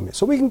be insomnia.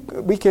 So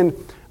we can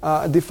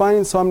define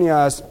insomnia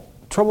as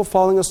trouble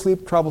falling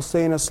asleep, trouble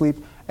staying asleep,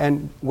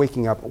 and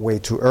waking up way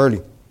too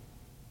early.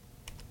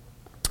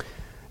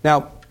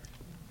 Now,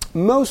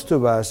 most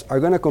of us are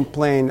going to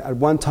complain at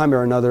one time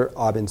or another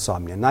of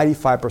insomnia,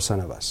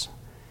 95% of us.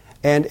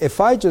 And if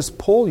I just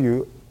poll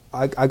you,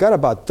 I got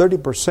about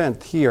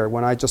 30% here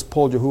when I just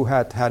polled you who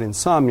had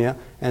insomnia,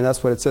 and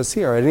that's what it says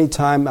here. At any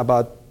time,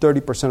 about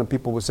 30% of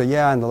people would say,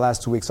 yeah, in the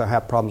last 2 weeks I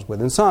had problems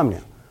with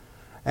insomnia.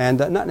 And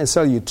not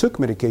necessarily you took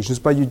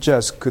medications, but you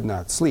just could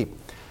not sleep.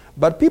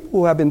 But people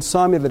who have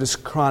insomnia that is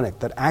chronic,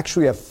 that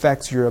actually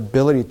affects your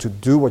ability to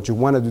do what you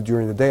want to do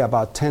during the day,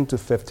 about 10 to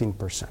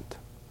 15%.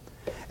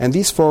 And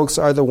these folks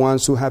are the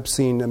ones who have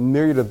seen a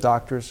myriad of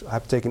doctors,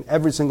 have taken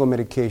every single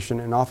medication,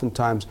 and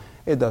oftentimes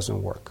it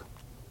doesn't work.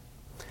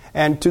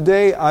 And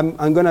today I'm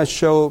going to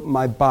show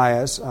my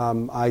bias.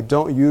 I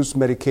don't use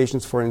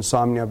medications for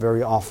insomnia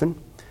very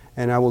often,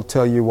 and I will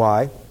tell you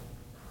why.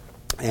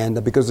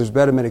 And because there's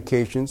better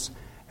medications.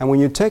 And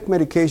when you take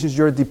medications,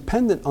 you're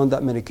dependent on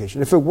that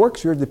medication. If it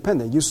works, you're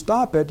dependent. You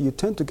stop it, you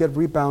tend to get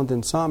rebound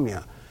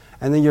insomnia.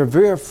 And then you're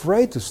very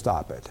afraid to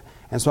stop it.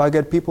 And so I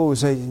get people who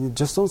say,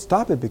 just don't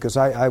stop it because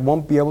I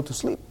won't be able to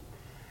sleep.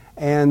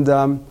 And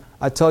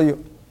I tell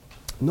you,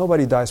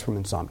 nobody dies from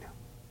insomnia.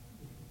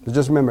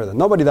 Just remember that.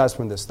 Nobody dies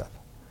from this stuff.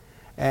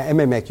 It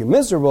may make you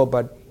miserable,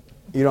 but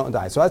you don't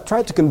die. So I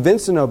try to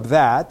convince them of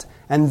that,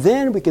 and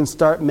then we can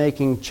start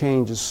making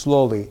changes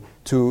slowly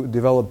to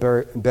develop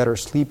better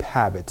sleep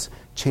habits,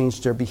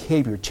 change their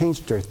behavior,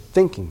 change their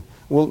thinking.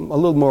 Well, a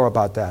little more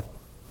about that.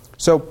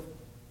 So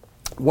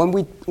when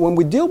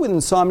we deal with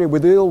insomnia, we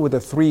deal with the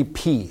 3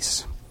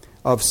 P's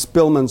of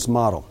Spillman's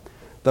model.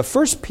 The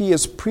first P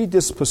is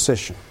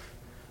predisposition.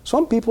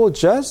 Some people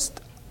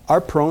just are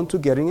prone to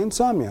getting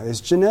insomnia.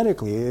 It's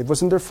genetically. It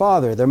wasn't their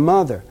father, their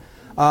mother.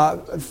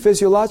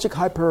 Physiologic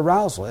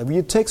hyperarousal. If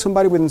you take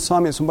somebody with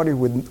insomnia, somebody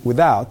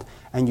without,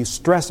 and you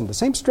stress them, the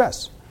same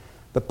stress,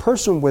 the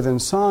person with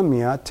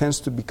insomnia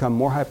tends to become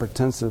more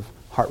hypertensive,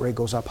 heart rate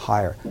goes up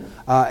higher.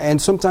 And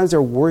sometimes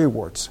they're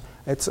worrywarts.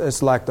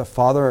 It's like the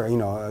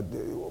father,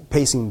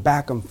 pacing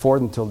back and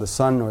forth until the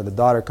son or the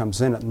daughter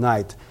comes in at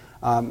night.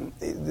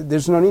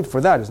 There's no need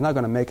for that. It's not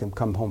going to make him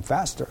come home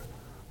faster.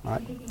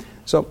 Right?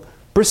 So,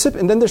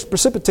 and then there's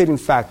precipitating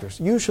factors,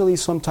 usually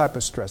some type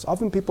of stress.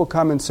 Often people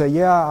come and say,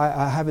 yeah,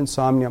 I have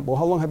insomnia. Well,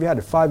 how long have you had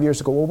it? 5 years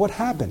ago. Well, what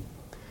happened?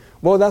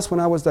 Well, that's when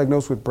I was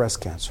diagnosed with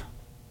breast cancer.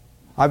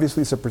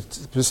 Obviously, it's a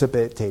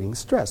precipitating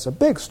stress, a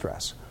big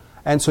stress.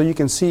 And so you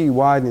can see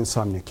why the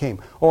insomnia came.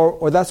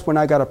 Or that's when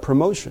I got a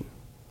promotion.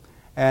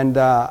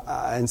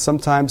 And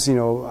sometimes,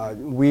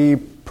 we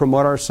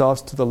promote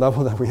ourselves to the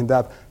level that we end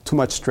up too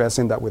much stress,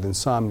 end up with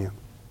insomnia.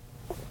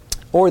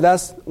 Or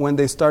that's when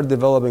they start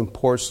developing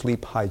poor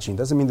sleep hygiene.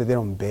 Doesn't mean that they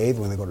don't bathe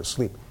when they go to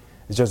sleep.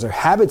 It's just their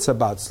habits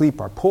about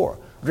sleep are poor.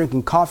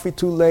 Drinking coffee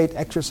too late,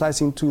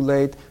 exercising too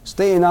late,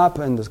 staying up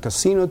in the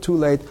casino too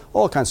late,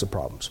 all kinds of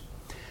problems.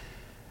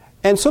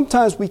 And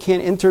sometimes we can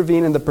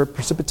intervene in the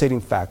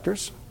precipitating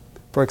factors.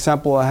 For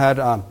example, I had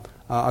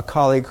a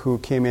colleague who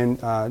came in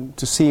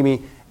to see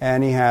me,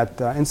 and he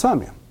had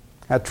insomnia.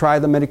 Had tried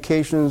the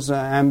medications,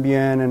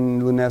 Ambien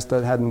and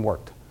Lunesta, hadn't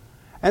worked.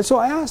 And so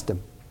I asked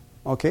him,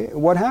 okay,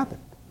 what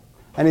happened?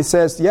 And he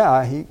says,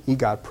 yeah, he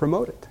got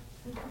promoted.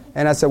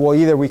 And I said, well,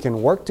 either we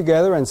can work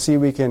together and see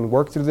we can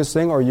work through this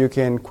thing, or you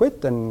can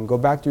quit and go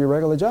back to your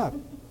regular job.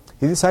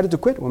 He decided to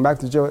quit, went back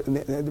to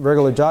the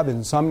regular job, and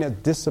insomnia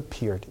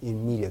disappeared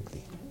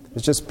immediately.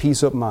 It's just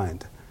peace of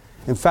mind.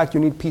 In fact,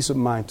 you need peace of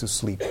mind to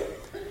sleep.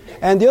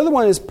 And the other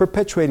one is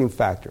perpetuating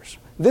factors.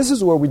 This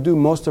is where we do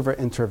most of our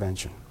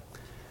intervention.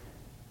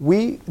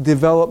 We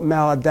develop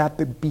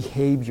maladaptive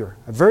behavior.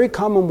 A very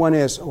common one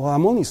is, well,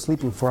 I'm only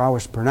sleeping 4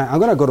 hours per night. I'm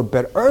going to go to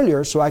bed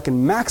earlier so I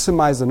can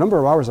maximize the number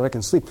of hours that I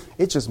can sleep.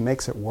 It just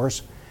makes it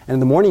worse. And in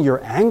the morning,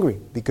 you're angry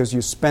because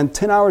you spent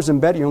 10 hours in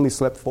bed, you only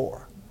slept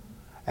 4.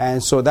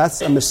 And so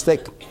that's a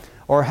mistake.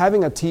 Or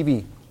having a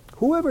TV.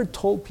 Whoever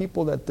told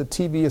people that the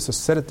TV is a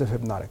sedative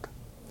hypnotic?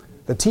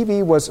 The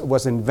TV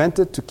was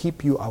invented to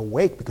keep you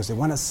awake because they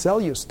want to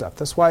sell you stuff.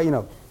 That's why,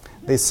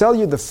 they sell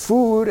you the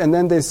food, and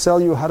then they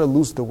sell you how to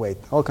lose the weight,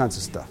 all kinds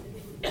of stuff.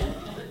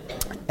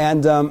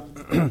 And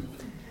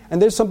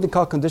and there's something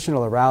called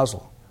conditional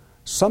arousal.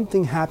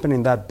 Something happened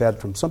in that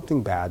bedroom,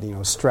 something bad,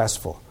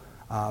 stressful.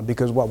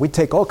 Because we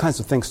take all kinds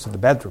of things to the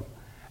bedroom.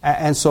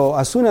 And so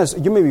as soon as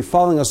you may be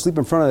falling asleep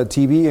in front of the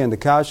TV and the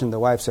couch, and the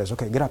wife says,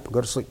 okay, get up and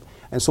go to sleep.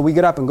 And so we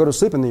get up and go to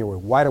sleep, and then you're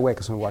wide awake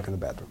as soon as we walk in the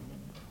bedroom.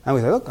 And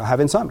we say, look, I have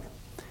insomnia.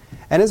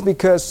 And it's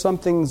because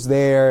something's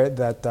there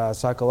that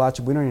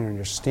psychologically we don't even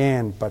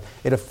understand, but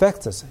it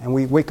affects us, and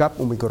we wake up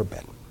when we go to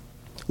bed.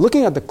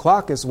 Looking at the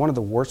clock is one of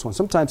the worst ones.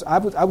 Sometimes I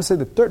would say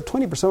that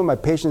 20% of my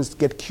patients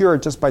get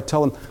cured just by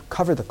telling them,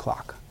 cover the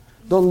clock.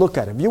 Don't look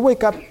at it. If you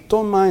wake up,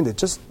 don't mind it.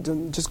 Just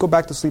go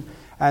back to sleep,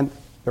 and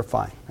you're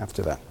fine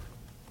after that.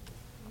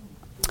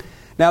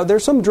 Now,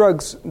 there's some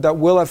drugs that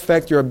will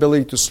affect your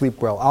ability to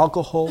sleep well.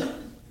 Alcohol,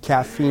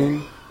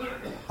 caffeine.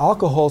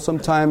 Alcohol,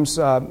 sometimes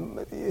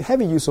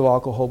heavy use of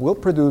alcohol will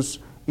produce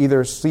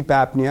either sleep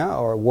apnea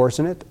or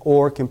worsen it,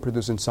 or can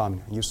produce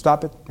insomnia. You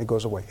stop it, it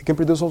goes away. It can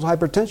produce also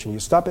hypertension. You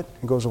stop it,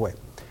 it goes away.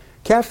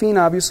 Caffeine,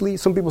 obviously,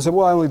 some people say,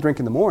 well, I only drink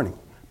in the morning.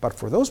 But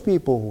for those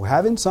people who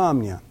have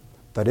insomnia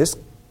that is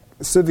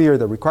severe,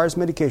 that requires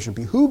medication,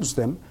 behooves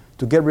them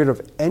to get rid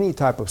of any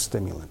type of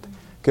stimulant.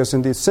 Because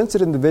in the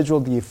sensitive individual,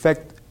 the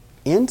effect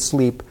in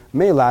sleep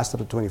may last up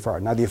to 24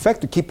 hours. Now, the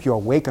effect to keep you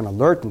awake and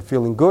alert and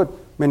feeling good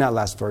may not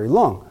last very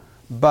long.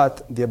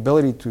 But the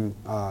ability to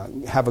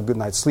have a good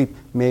night's sleep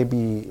may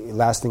be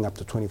lasting up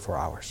to 24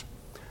 hours.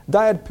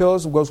 Diet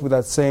pills goes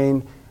without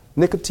saying.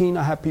 Nicotine,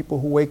 I have people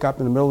who wake up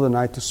in the middle of the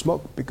night to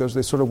smoke because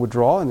they sort of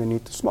withdraw and they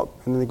need to smoke.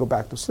 And then they go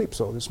back to sleep.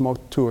 So they smoke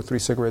 2 or 3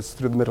 cigarettes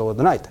through the middle of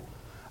the night.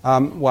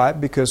 Why?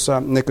 Because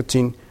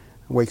nicotine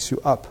wakes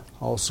you up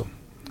also.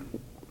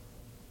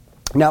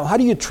 Now, how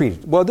do you treat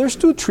it? Well, there's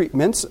 2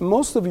 treatments.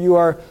 Most of you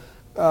are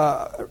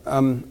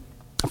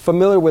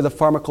familiar with the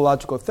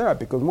pharmacological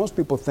therapy because most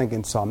people think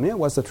insomnia.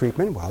 What's the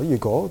treatment? Well, you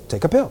go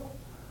take a pill.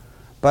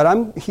 But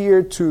I'm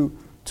here to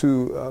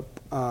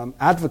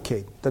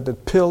advocate that the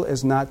pill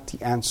is not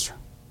the answer.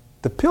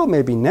 The pill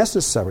may be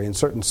necessary in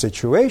certain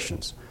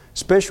situations,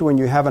 especially when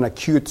you have an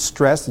acute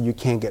stress that you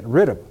can't get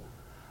rid of.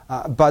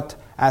 But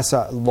as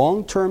a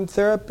long-term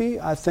therapy,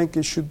 I think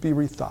it should be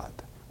rethought.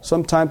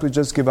 Sometimes we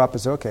just give up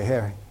and say, okay,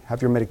 here,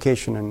 have your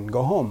medication and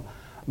go home.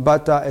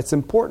 But it's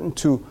important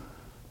to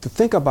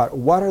think about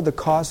what are the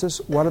causes,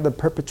 what are the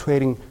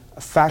perpetuating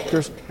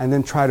factors, and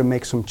then try to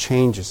make some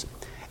changes.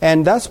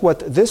 And that's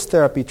what this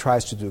therapy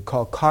tries to do,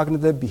 called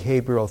cognitive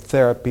behavioral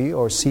therapy,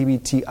 or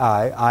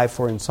CBTI, I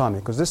for insomnia,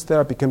 because this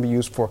therapy can be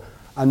used for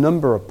a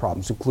number of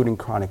problems, including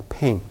chronic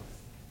pain.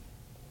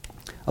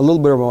 A little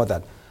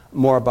bit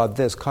more about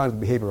this,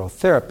 cognitive behavioral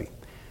therapy.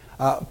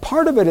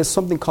 Part of it is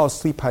something called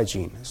sleep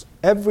hygiene.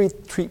 Every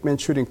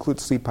treatment should include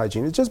sleep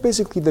hygiene. It's just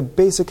basically the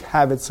basic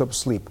habits of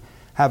sleep.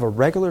 Have a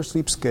regular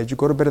sleep schedule,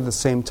 go to bed at the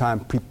same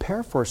time,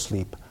 prepare for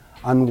sleep,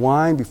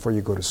 unwind before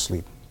you go to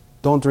sleep.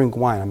 Don't drink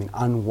wine.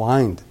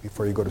 Unwind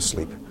before you go to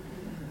sleep.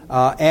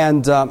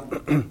 And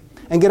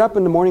get up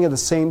in the morning at the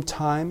same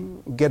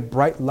time. Get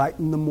bright light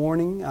in the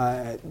morning.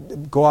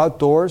 Go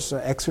outdoors.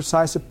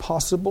 Exercise if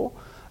possible.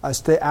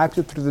 Stay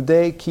active through the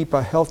day. Keep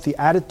a healthy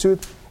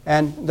attitude.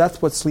 And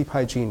that's what sleep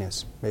hygiene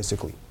is,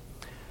 basically.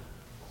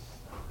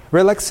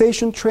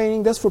 Relaxation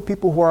training, that's for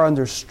people who are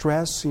under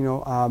stress.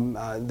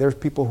 There's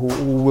people who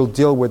will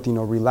deal with,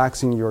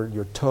 relaxing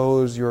your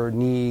toes, your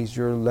knees,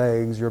 your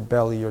legs, your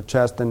belly, your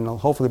chest, and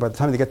hopefully by the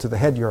time they get to the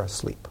head, you're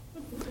asleep.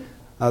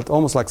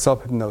 Almost like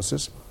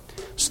self-hypnosis.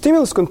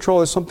 Stimulus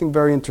control is something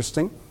very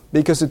interesting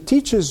because it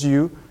teaches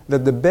you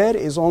that the bed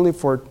is only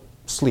for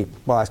sleep.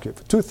 Well, actually,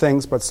 for 2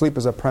 things, but sleep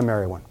is a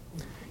primary one.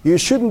 You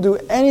shouldn't do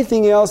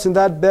anything else in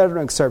that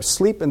bedroom except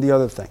sleep and the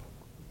other thing.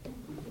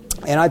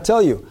 And I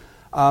tell you,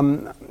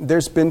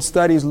 there's been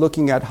studies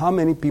looking at how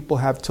many people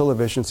have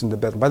televisions in the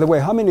bedroom. By the way,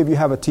 how many of you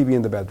have a TV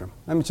in the bedroom?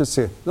 Let me just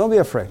say, don't be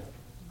afraid.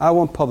 I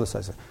won't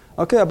publicize it.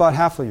 Okay, about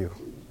half of you,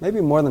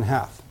 maybe more than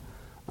half.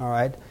 All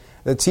right?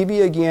 The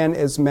TV, again,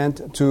 is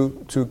meant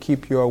to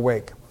keep you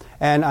awake.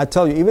 And I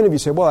tell you, even if you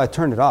say, well, I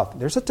turned it off,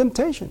 there's a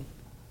temptation.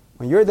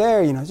 When you're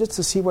there, just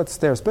to see what's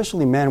there,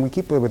 especially men, we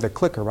keep it with a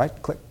clicker, right?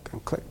 Click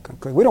and click and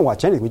click. We don't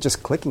watch anything. We're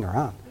just clicking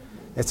around.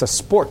 It's a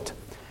sport.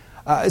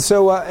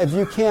 So if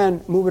you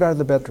can, move it out of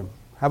the bedroom.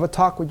 Have a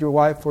talk with your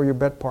wife or your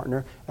bed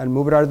partner and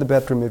move it out of the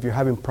bedroom if you're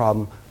having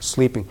problem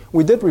sleeping.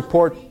 We did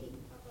report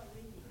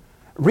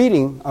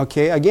reading,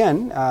 okay,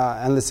 again,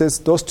 and it says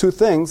those 2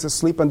 things,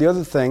 sleep and the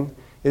other thing,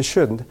 it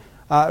shouldn't.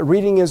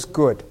 Reading is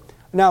good.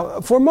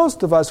 Now, for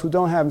most of us who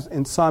don't have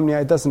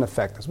insomnia, it doesn't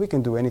affect us. We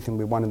can do anything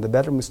we want in the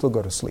bedroom, we still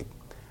go to sleep.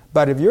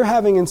 But if you're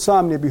having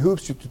insomnia, it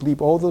behooves you to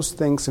leave all those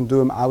things and do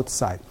them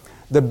outside.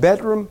 The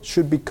bedroom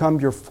should become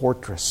your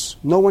fortress.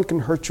 No one can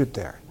hurt you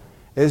there.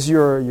 It's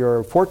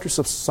your fortress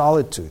of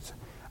solitude.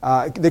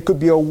 There could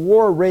be a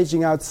war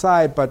raging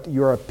outside, but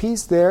you're at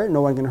peace there.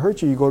 No one can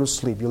hurt you. You go to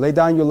sleep. You lay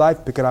down your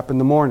life, pick it up in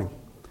the morning.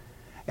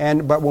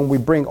 But when we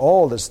bring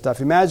all this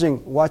stuff,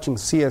 imagine watching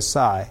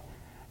CSI,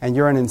 and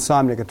you're an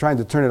insomniac and trying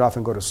to turn it off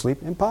and go to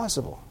sleep.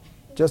 Impossible.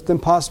 Just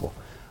impossible.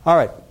 All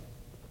right.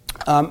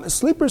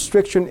 Sleep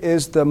restriction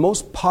is the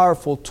most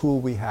powerful tool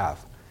we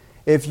have.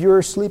 If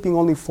you're sleeping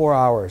only 4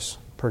 hours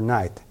per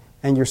night,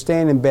 and you're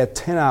staying in bed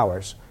 10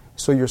 hours,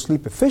 so your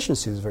sleep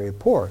efficiency is very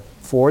poor,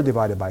 4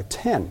 divided by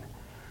 10.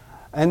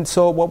 And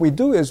so what we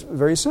do is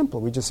very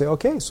simple. We just say,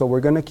 okay, so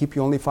we're going to keep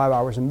you only 5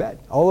 hours in bed.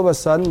 All of a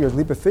sudden, your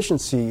sleep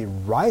efficiency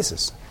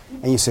rises.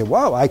 And you say,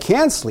 wow, I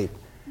can sleep.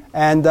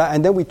 And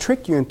then we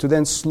trick you into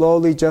then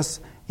slowly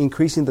just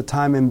increasing the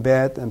time in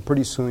bed, and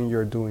pretty soon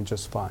you're doing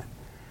just fine.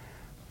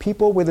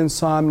 People with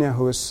insomnia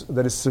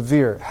that is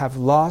severe have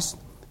lost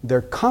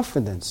their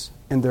confidence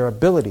in their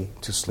ability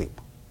to sleep.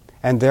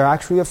 And they're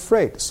actually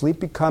afraid. Sleep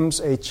becomes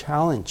a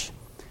challenge.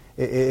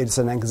 It's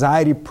an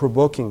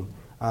anxiety-provoking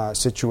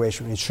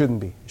situation. It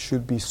shouldn't be. It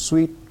should be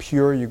sweet,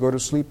 pure. You go to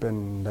sleep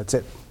and that's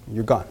it.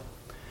 You're gone.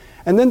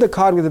 And then the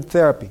cognitive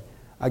therapy.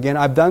 Again,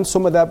 I've done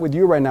some of that with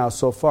you right now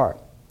so far.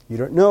 You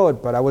don't know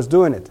it, but I was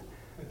doing it.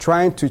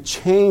 Trying to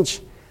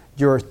change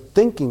your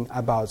thinking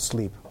about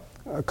sleep.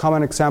 A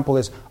common example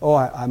is,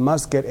 I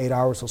must get 8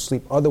 hours of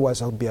sleep,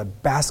 otherwise I'll be a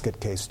basket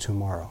case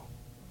tomorrow.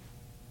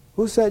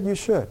 Who said you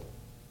should?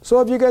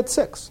 So if you get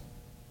 6,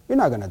 you're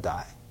not going to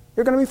die.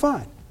 You're going to be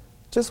fine.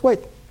 Just wait.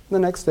 The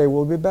next day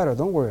will be better.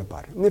 Don't worry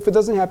about it. And if it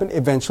doesn't happen,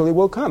 eventually it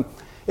will come.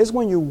 It's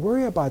when you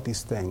worry about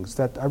these things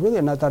that are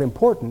really not that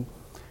important,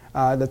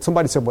 that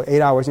somebody said,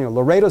 8 hours.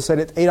 Loreto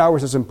said 8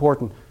 hours is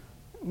important.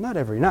 Not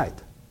every night.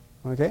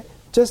 Okay?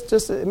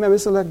 Just remember,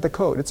 it's like the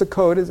code. It's a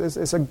code.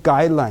 It's a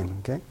guideline.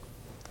 Okay?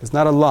 It's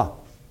not a law.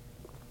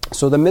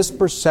 So the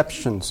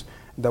misperceptions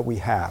that we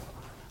have.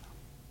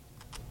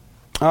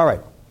 All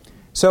right.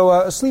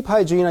 So sleep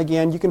hygiene,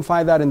 again, you can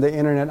find that in the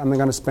internet. I'm not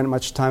going to spend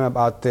much time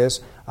about this.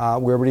 We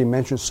already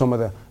mentioned some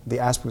of the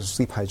aspects of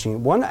sleep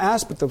hygiene. One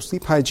aspect of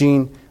sleep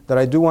hygiene that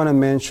I do want to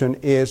mention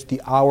is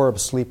the hour of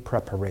sleep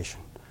preparation.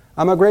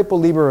 I'm a great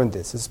believer in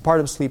this. It's part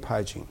of sleep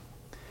hygiene.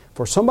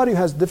 For somebody who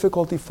has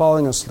difficulty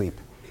falling asleep,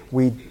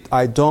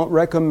 I don't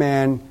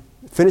recommend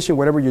finishing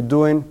whatever you're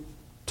doing,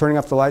 turning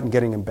off the light, and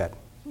getting in bed.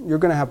 You're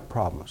going to have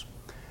problems.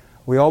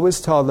 We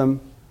always tell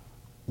them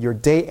your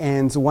day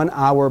ends 1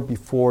 hour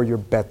before your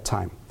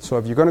bedtime. So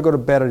if you're going to go to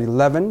bed at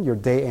 11, your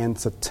day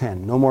ends at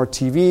 10. No more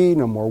TV,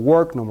 no more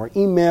work, no more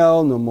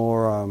email, no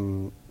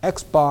more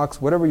Xbox,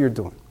 whatever you're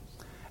doing.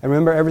 And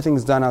remember,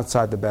 everything's done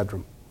outside the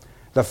bedroom.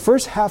 The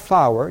first half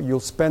hour, you'll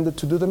spend it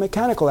to do the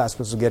mechanical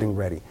aspects of getting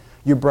ready.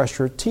 You brush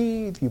your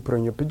teeth, you put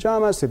on your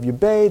pajamas. If you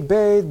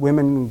bathe.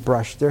 Women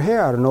brush their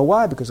hair. I don't know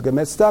why, because it gets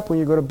messed up when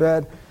you go to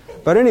bed.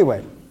 But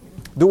anyway,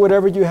 do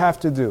whatever you have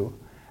to do.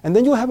 And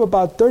then you'll have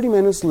about 30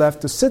 minutes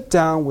left to sit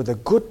down with a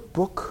good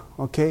book,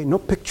 okay? No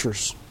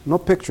pictures,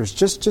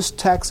 just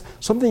text,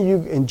 something you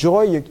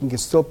enjoy you can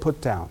still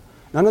put down.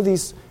 None of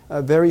these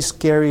very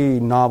scary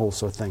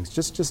novels or things,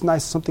 just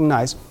nice, something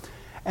nice.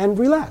 And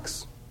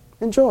relax,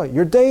 enjoy.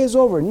 Your day is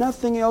over,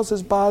 nothing else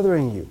is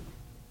bothering you.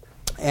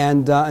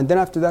 And then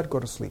after that, go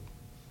to sleep.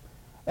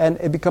 And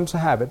it becomes a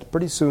habit.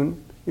 Pretty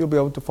soon, you'll be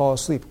able to fall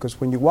asleep,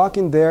 because when you walk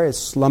in there, it's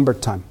slumber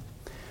time.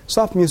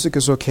 Soft music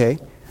is okay.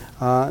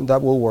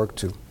 That will work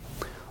too.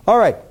 All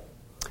right.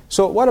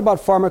 So what about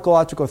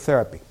pharmacological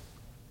therapy?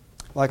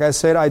 Like I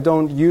said, I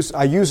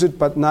use it,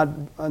 but not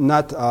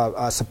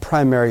as a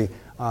primary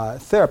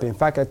therapy. In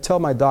fact, I tell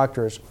my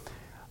doctors,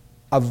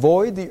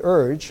 avoid the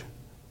urge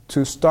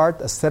to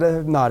start a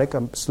sedative hypnotic,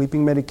 a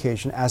sleeping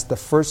medication, as the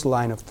first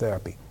line of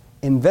therapy.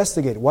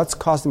 Investigate what's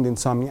causing the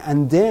insomnia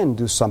and then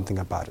do something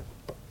about it.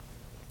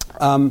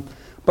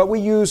 But we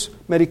use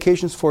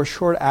medications for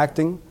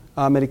short-acting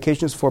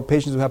medications for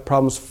patients who have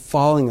problems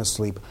falling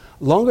asleep.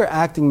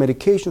 Longer-acting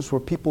medications for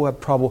people who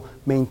have trouble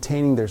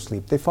maintaining their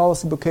sleep. They fall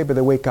asleep okay, but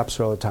they wake up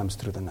several times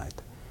through the night.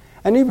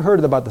 And you've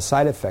heard about the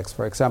side effects.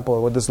 For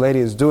example, what this lady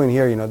is doing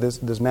here,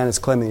 this man is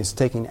claiming he's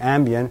taking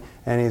Ambien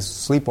and he's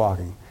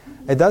sleepwalking.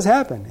 It does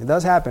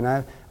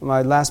happen.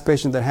 My last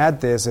patient that had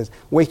this is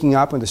waking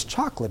up and there's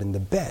chocolate in the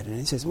bed. And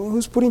he says,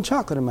 who's putting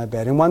chocolate in my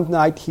bed? And one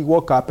night he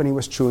woke up and he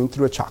was chewing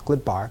through a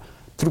chocolate bar,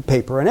 through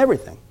paper and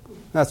everything.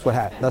 That's what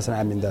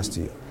Ambien does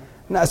to you.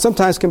 Now,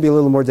 sometimes it can be a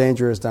little more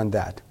dangerous than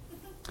that.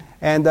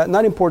 And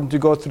not important to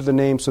go through the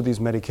names of these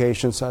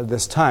medications at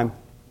this time.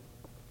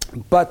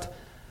 But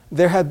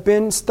there have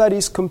been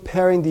studies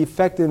comparing the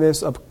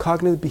effectiveness of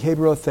cognitive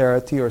behavioral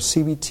therapy, or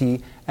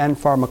CBT, and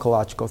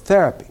pharmacological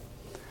therapy.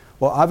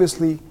 Well,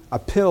 obviously, a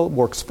pill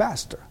works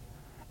faster.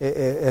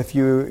 If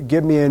you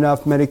give me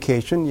enough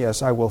medication,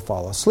 yes, I will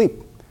fall asleep.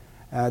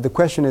 The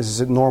question is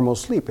it normal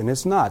sleep? And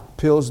it's not.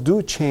 Pills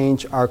do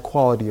change our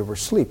quality of our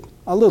sleep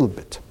a little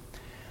bit.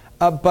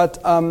 But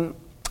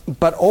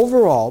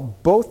overall,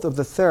 both of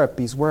the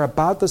therapies were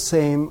about the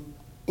same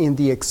in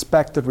the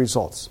expected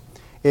results.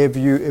 If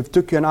it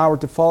took you an hour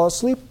to fall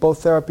asleep,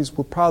 both therapies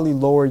will probably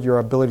lower your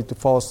ability to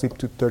fall asleep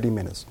to 30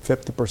 minutes,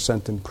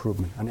 50%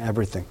 improvement on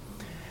everything.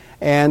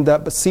 And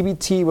but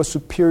CBT was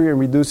superior in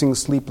reducing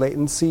sleep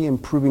latency,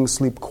 improving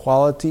sleep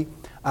quality.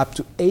 Up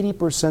to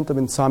 80% of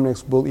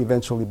insomniacs will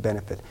eventually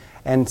benefit.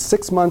 And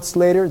 6 months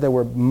later, there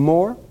were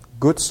more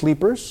good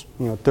sleepers,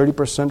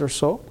 30% or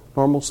so,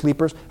 normal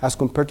sleepers, as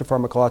compared to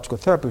pharmacological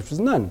therapy, which was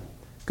none.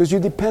 Because you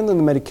depend on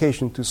the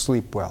medication to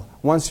sleep well.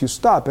 Once you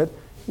stop it,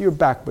 you're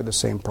back with the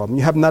same problem.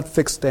 You have not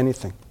fixed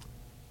anything.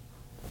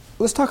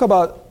 Let's talk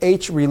about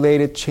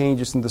age-related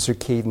changes in the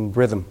circadian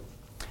rhythm.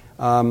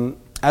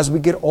 As we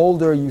get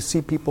older, you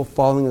see people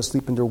falling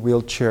asleep in their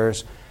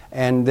wheelchairs,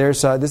 and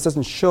this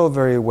doesn't show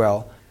very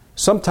well.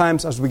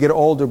 Sometimes, as we get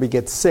older, we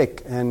get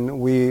sick, and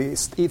we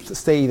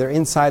stay either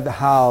inside the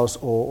house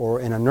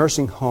or in a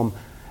nursing home.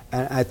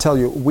 And I tell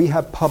you, we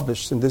have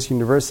published in this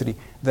university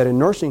that in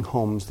nursing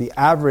homes, the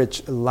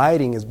average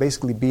lighting is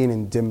basically being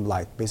in dim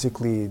light,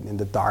 basically in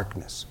the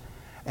darkness.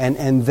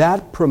 And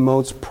that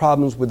promotes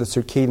problems with the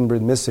circadian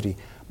rhythmicity.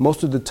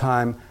 Most of the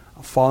time,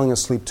 falling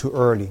asleep too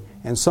early,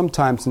 and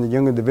sometimes in the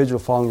young individual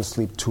falling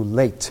asleep too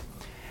late.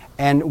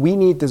 And we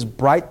need this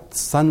bright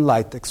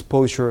sunlight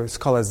exposure. It's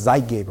called a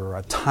Zeitgeber,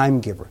 a time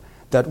giver,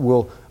 that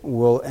will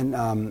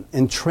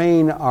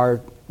entrain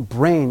our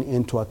brain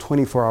into a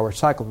 24-hour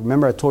cycle.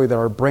 Remember, I told you that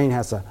our brain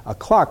has a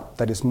clock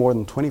that is more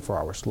than 24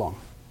 hours long.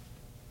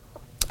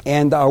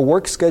 And our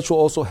work schedule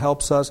also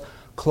helps us.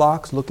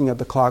 Clocks, looking at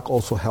the clock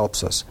also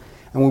helps us.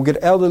 And when we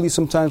get elderly,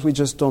 sometimes we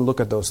just don't look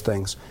at those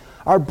things.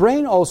 Our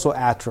brain also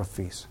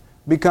atrophies,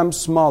 becomes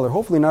smaller,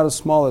 hopefully not as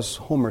small as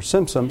Homer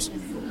Simpson's,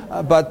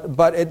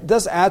 but it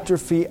does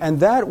atrophy, and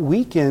that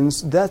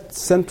weakens that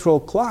central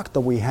clock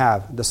that we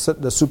have, the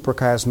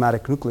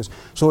suprachiasmatic nucleus.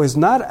 So it's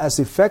not as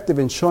effective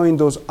in showing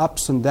those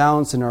ups and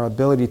downs in our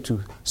ability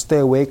to stay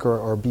awake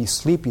or be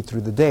sleepy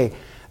through the day.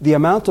 The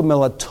amount of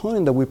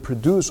melatonin that we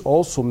produce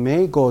also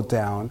may go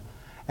down,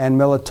 and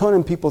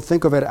melatonin, people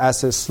think of it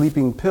as a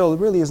sleeping pill. It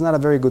really is not a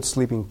very good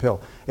sleeping pill.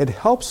 It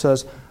helps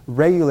us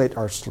regulate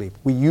our sleep.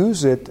 We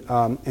use it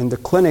in the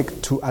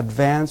clinic to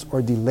advance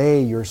or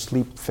delay your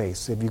sleep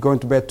phase. If you're going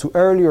to bed too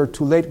early or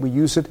too late, we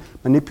use it,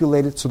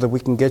 manipulate it so that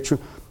we can get you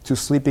to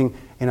sleeping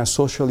in a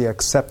socially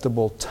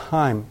acceptable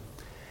time.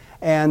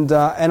 And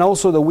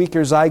also the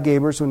weaker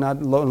Zeitgebers who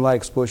not low in light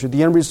exposure.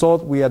 The end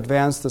result, we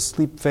advance the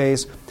sleep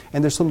phase,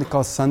 and there's something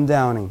called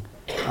sundowning.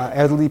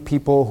 Elderly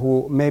people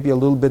who may be a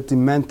little bit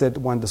demented,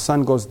 when the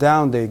sun goes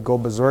down, they go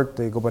berserk,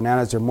 they go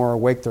bananas, they're more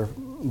awake, they're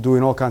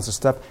doing all kinds of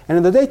stuff. And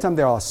in the daytime,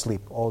 they're all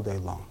asleep all day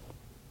long.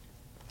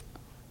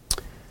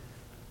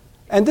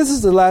 And this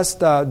is the last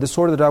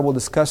disorder that I will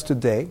discuss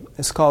today.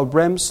 It's called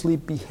REM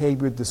sleep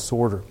behavior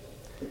disorder.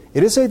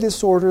 It is a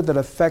disorder that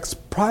affects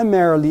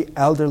primarily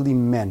elderly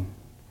men.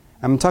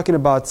 I'm talking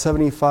about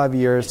 75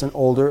 years and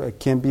older. It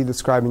can be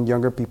described in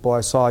younger people.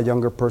 I saw a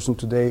younger person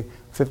today,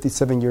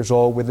 57 years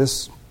old, with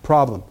this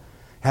problem.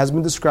 It has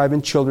been described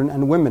in children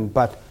and women,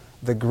 but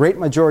the great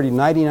majority,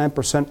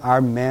 99%,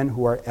 are men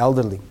who are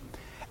elderly.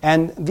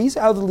 And these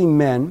elderly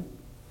men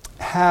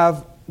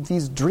have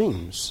these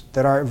dreams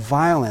that are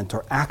violent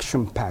or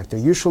action-packed. They're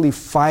usually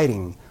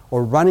fighting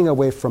or running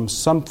away from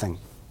something.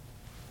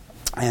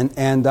 And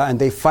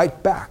they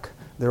fight back.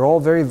 They're all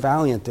very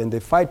valiant, and they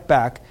fight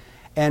back,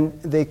 and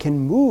they can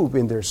move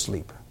in their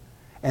sleep.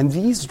 And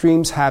these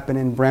dreams happen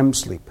in REM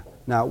sleep.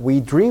 Now, we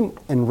dream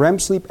in REM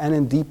sleep and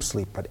in deep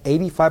sleep, but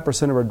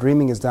 85% of our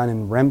dreaming is done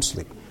in REM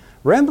sleep.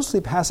 REM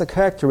sleep has a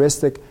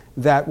characteristic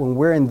that when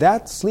we're in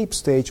that sleep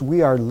stage,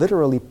 we are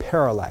literally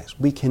paralyzed.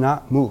 We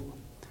cannot move.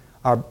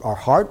 Our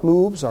heart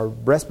moves, our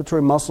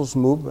respiratory muscles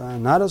move,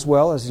 not as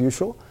well as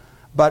usual,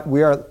 but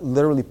we are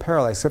literally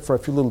paralyzed, except for a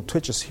few little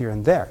twitches here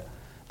and there.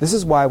 This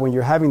is why when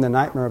you're having the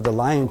nightmare of the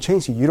lion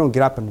chasing you, you don't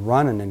get up and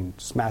run and then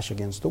smash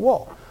against the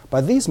wall.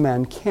 But these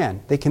men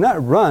can. They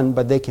cannot run,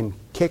 but they can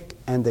kick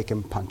and they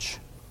can punch.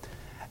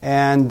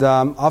 And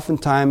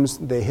oftentimes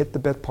they hit the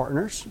bed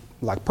partners,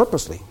 like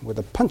purposely, with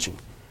a punching.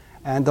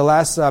 And the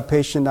last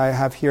patient I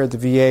have here at the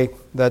VA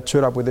that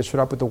showed up with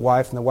the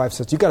wife, and the wife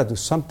says, "You got to do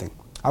something."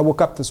 I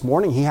woke up this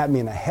morning, he had me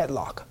in a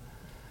headlock.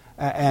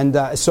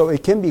 So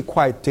it can be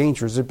quite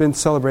dangerous. There have been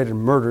celebrated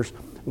murders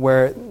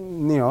where,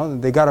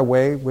 they got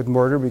away with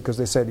murder because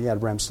they said he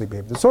had REM sleep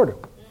behavior disorder.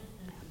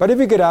 But if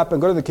you get up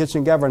and go to the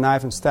kitchen, grab a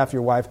knife and stab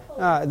your wife,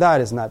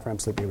 that is not REM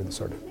sleep behavior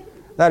disorder.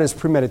 That is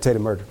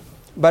premeditated murder.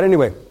 But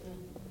anyway,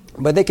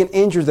 but they can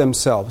injure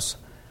themselves.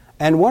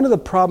 And one of the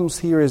problems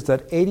here is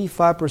that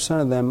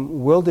 85% of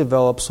them will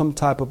develop some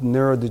type of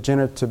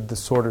neurodegenerative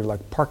disorder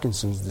like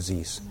Parkinson's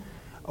disease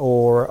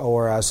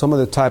or some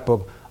other type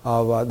of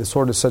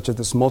disorders such as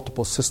this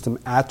multiple system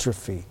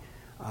atrophy.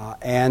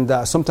 And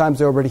sometimes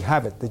they already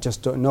have it. They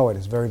just don't know it.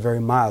 It's very, very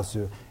mild.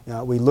 So,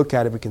 we look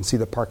at it, we can see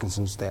the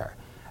Parkinson's there.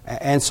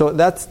 And so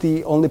that's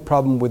the only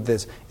problem with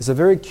this. It's a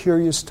very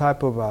curious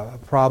type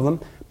of problem.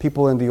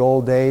 People in the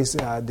old days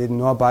didn't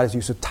know about it. They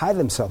used to tie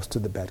themselves to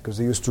the bed because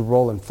they used to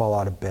roll and fall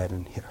out of bed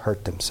and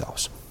hurt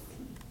themselves.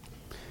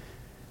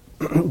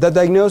 The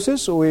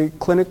diagnosis,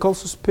 clinical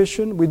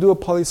suspicion. We do a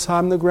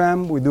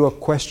polysomnogram. We do a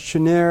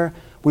questionnaire.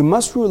 We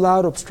must rule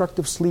out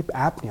obstructive sleep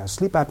apnea.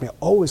 Sleep apnea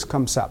always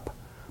comes up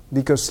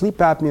because sleep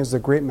apnea is the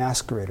great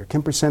masquerader. It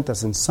can present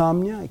as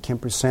insomnia. It can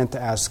present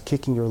as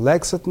kicking your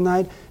legs at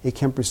night. It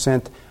can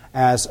present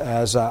as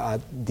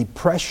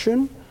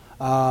depression.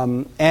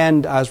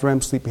 And as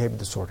REM sleep behavior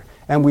disorder.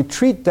 And we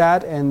treat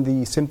that and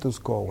the symptoms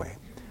go away.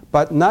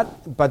 But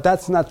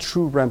that's not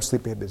true REM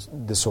sleep behavior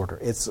disorder.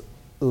 It's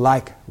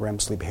like REM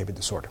sleep behavior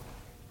disorder.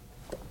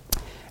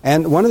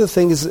 And one of the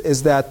things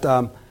is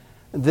that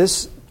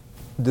this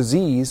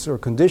disease or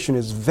condition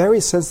is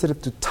very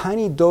sensitive to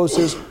tiny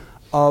doses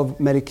of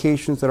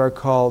medications that are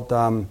called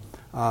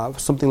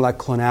something like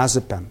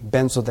clonazepam,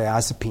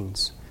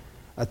 benzodiazepines.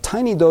 A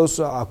tiny dose,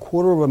 a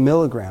quarter of a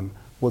milligram,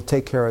 will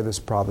take care of this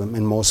problem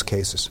in most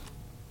cases.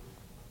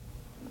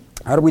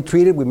 How do we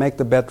treat it? We make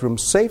the bedroom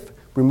safe,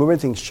 remove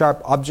anything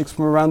sharp objects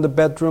from around the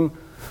bedroom.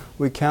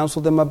 We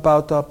counsel them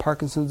about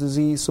Parkinson's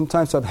disease.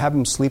 Sometimes I'd have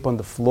them sleep on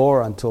the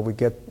floor until we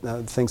get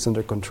things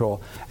under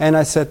control. And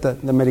I set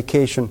the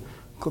medication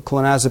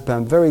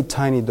clonazepam, very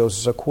tiny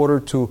doses, 1/4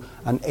 to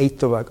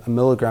 1/8 of a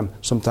milligram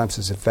sometimes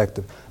is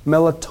effective.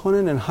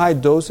 Melatonin in high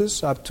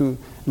doses, up to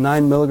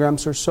 9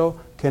 milligrams or so,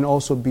 can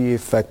also be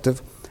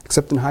effective,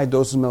 except in high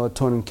doses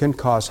melatonin can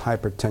cause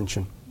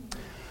hypertension.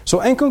 So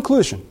in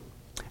conclusion,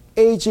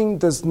 aging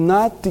does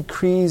not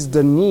decrease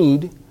the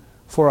need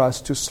for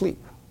us to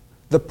sleep.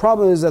 The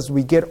problem is as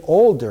we get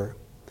older,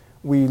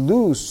 we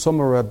lose some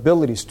of our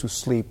abilities to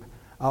sleep,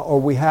 or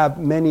we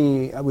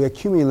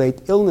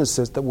accumulate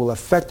illnesses that will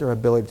affect our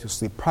ability to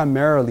sleep,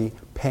 primarily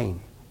pain.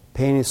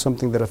 Pain is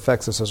something that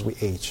affects us as we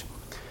age.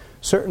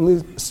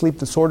 Certainly, sleep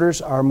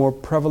disorders are more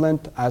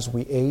prevalent as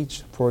we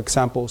age. For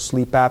example,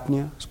 sleep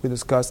apnea, as we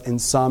discussed,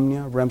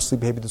 insomnia, REM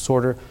sleep behavior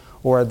disorder,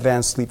 or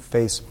advanced sleep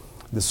phase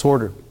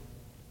disorder.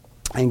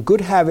 And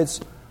good habits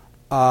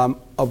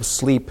of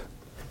sleep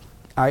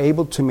are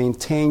able to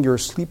maintain your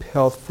sleep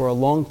health for a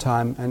long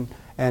time,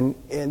 and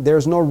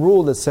there's no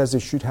rule that says you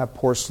should have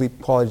poor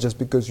sleep quality just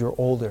because you're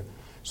older.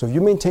 So if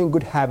you maintain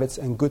good habits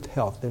and good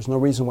health, there's no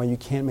reason why you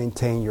can't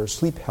maintain your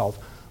sleep health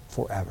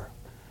forever.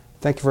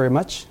 Thank you very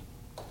much.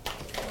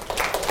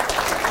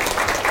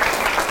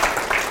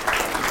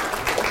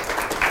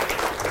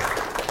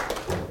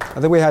 I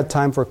think we had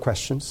time for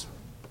questions.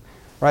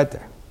 Right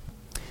there.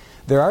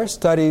 There are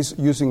studies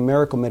using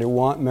miracle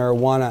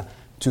marijuana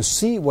to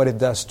see what it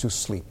does to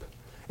sleep.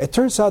 It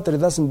turns out that it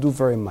doesn't do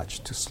very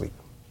much to sleep,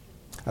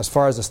 as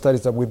far as the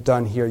studies that we've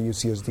done here at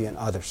UCSD and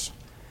others.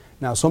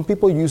 Now, some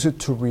people use it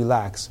to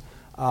relax.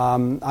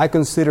 I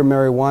consider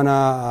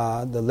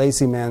marijuana the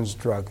lazy man's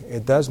drug.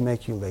 It does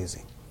make you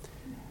lazy.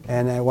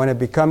 And when it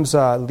becomes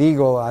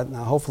legal,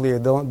 hopefully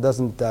it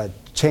doesn't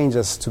change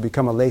us to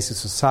become a lazy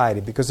society,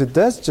 because it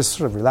does just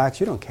sort of relax.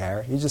 You don't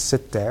care. You just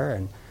sit there,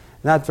 and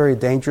not very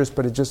dangerous,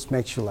 but it just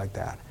makes you like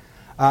that.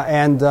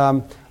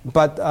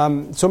 But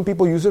some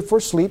people use it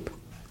for sleep,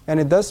 and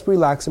it does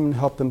relax them and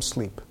help them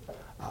sleep.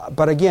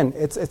 But again,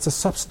 it's a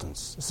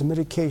substance. It's a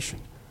medication.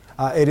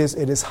 It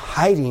is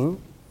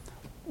hiding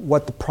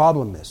what the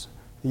problem is.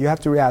 You have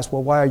to ask,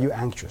 well, why are you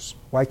anxious?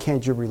 Why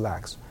can't you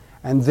relax?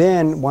 And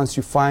then once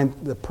you find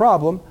the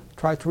problem,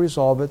 try to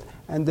resolve it,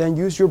 and then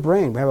use your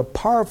brain. We have a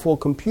powerful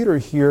computer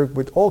here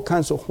with all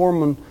kinds of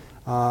hormone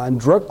and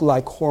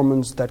drug-like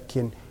hormones that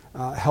can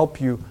help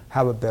you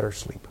have a better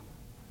sleep.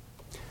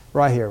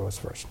 Right here was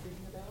first.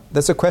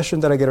 That's a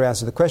question that I get to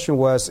answer. The question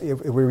was, if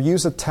we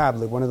use a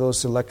tablet, one of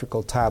those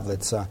electrical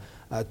tablets,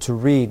 to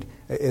read,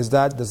 does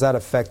that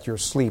affect your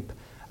sleep?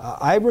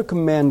 I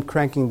recommend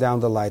cranking down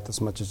the light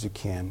as much as you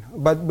can,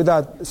 but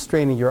without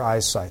straining your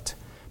eyesight,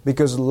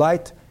 because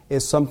light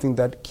is something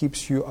that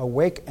keeps you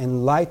awake,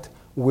 and light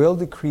will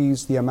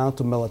decrease the amount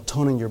of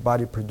melatonin your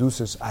body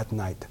produces at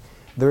night.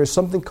 There is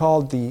something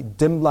called the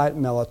dim light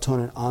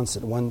melatonin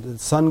onset. When the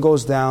sun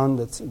goes down,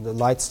 the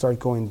lights start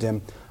going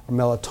dim,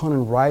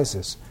 melatonin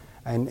rises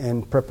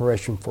in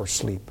preparation for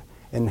sleep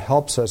and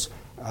helps us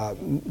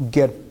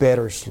get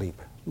better sleep.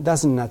 It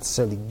doesn't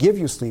necessarily give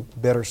you sleep,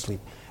 better sleep.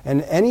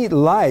 And any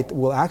light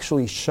will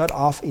actually shut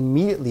off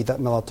immediately that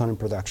melatonin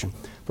production.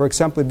 For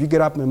example, if you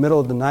get up in the middle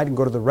of the night and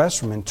go to the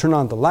restroom and turn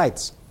on the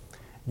lights,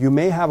 you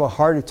may have a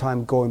harder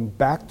time going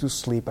back to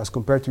sleep as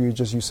compared to you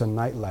just use a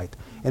night light.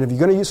 And if you're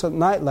going to use a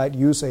night light,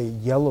 use a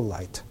yellow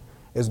light.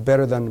 It's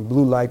better than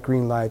blue light,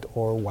 green light,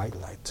 or white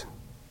light.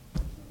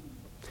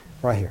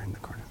 Right here in the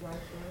corner.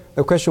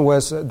 The question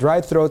was,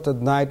 dry throat at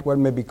night, what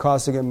may be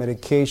causing it?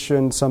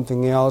 Medication,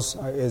 something else?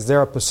 Is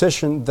there a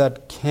position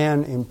that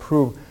can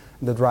improve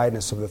the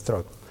dryness of the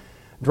throat?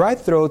 Dry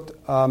throat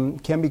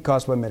can be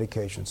caused by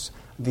medications.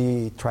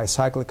 The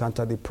tricyclic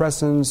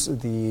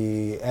antidepressants,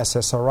 the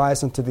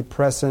SSRIs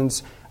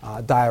antidepressants,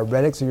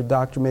 diuretics that your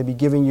doctor may be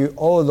giving you,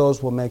 all of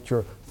those will make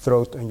your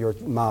throat and your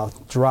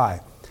mouth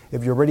dry.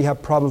 If you already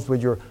have problems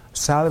with your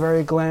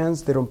salivary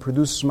glands, they don't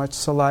produce as much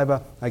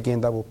saliva,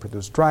 again, that will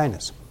produce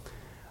dryness.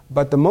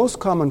 But the most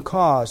common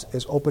cause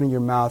is opening your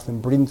mouth and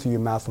breathing through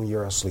your mouth when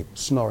you're asleep,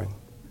 snoring.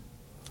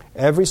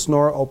 Every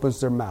snorer opens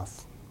their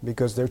mouth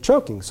because they're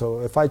choking.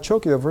 So if I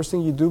choke you, the first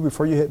thing you do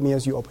before you hit me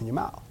is you open your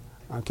mouth.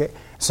 Okay?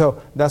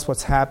 So that's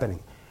what's happening.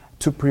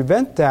 To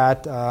prevent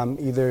that,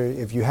 either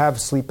if you have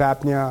sleep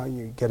apnea,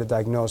 you get a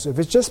diagnosis. If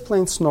it's just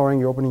plain snoring,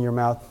 you're opening your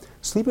mouth,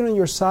 sleeping on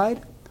your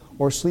side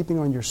or sleeping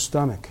on your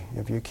stomach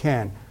if you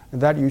can.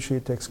 And that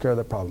usually takes care of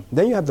the problem.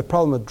 Then you have the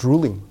problem of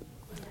drooling.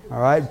 All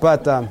right?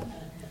 But,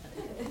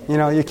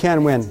 you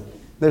can't win.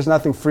 There's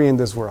nothing free in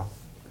this world.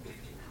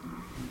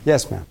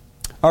 Yes, ma'am.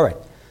 All right.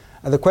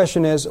 The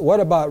question is, what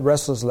about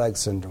restless leg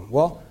syndrome?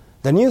 Well,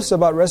 the news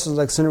about restless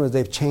leg syndrome is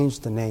they've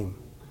changed the name.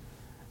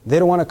 They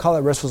don't want to call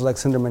it restless leg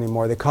syndrome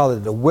anymore. They call it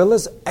the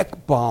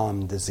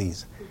Willis-Ekbom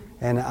disease.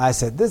 And I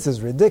said, this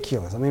is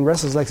ridiculous. I mean,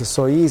 restless legs is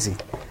so easy.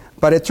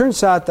 But it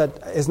turns out that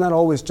it's not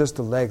always just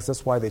the legs.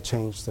 That's why they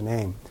changed the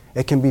name.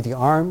 It can be the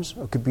arms,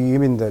 it could be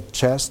even the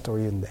chest or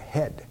even the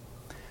head.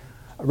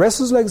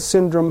 Restless leg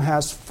syndrome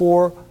has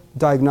 4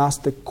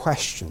 diagnostic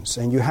questions,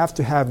 and you have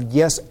to have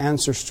yes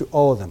answers to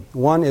all of them.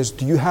 One is,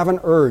 do you have an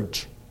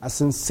urge, a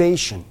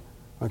sensation?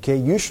 Okay,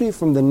 usually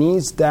from the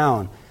knees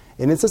down.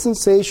 And it's a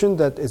sensation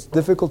that is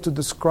difficult to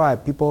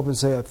describe. People often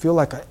say, I feel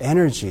like an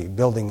energy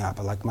building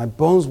up, like my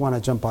bones want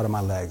to jump out of my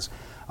legs.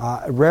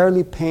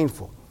 Rarely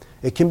painful.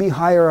 It can be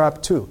higher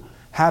up too.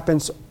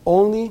 Happens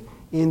only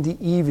in the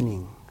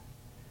evening.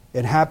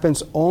 It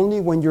happens only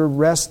when you're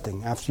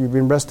resting, after you've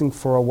been resting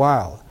for a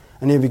while.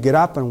 And if you get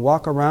up and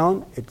walk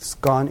around, it's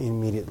gone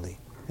immediately.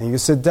 And you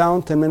sit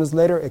down, 10 minutes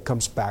later, it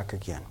comes back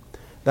again.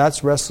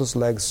 That's restless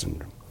leg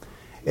syndrome.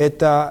 It,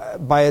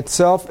 by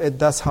itself,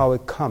 that's how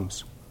it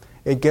comes.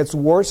 It gets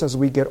worse as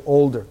we get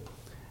older.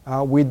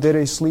 We did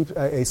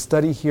a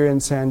study here in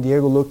San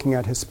Diego looking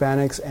at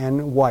Hispanics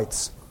and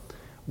whites.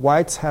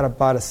 Whites had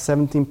about a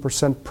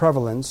 17%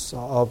 prevalence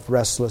of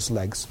restless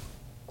legs,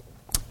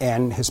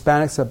 and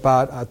Hispanics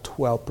about a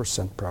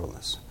 12%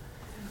 prevalence.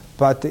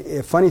 But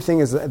the funny thing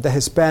is that the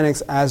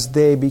Hispanics, as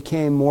they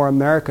became more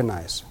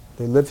Americanized,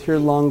 they lived here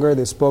longer,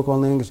 they spoke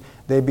only English,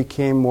 they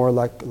became more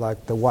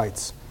like the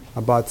whites,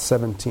 about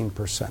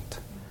 17%.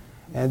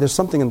 And there's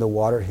something in the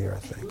water here, I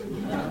think.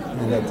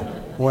 And that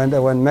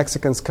when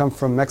Mexicans come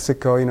from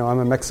Mexico, I'm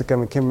a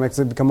Mexican, we came from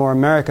Mexico, become more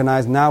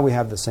Americanized, now we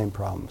have the same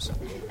problems.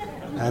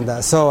 And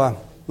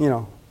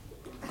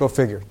go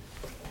figure.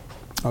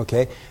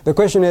 Okay. The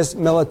question is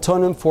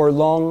melatonin for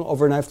long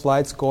overnight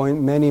flights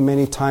going many,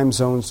 many time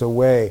zones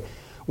away.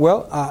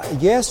 Well,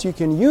 yes, you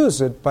can use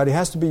it, but it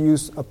has to be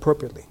used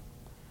appropriately.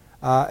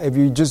 If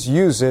you just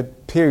use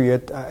it,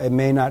 period, it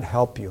may not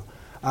help you.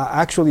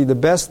 Actually, the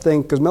best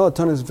thing, because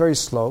melatonin is very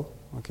slow,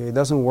 okay, it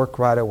doesn't work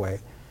right away.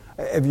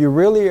 If you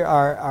really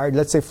are,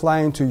 let's say,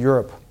 flying to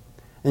Europe,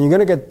 and you're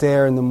going to get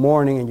there in the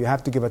morning and you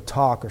have to give a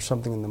talk or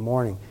something in the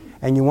morning,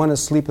 and you want to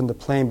sleep in the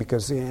plane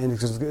because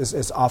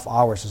it's off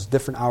hours, it's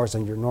different hours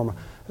than your normal.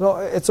 So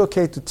it's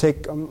okay to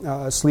take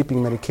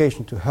sleeping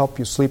medication to help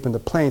you sleep in the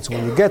plane, so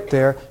when you get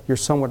there, you're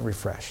somewhat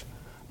refreshed.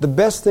 The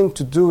best thing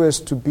to do is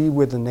to be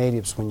with the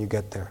natives when you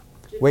get there.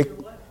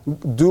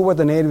 Do what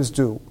the natives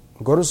do.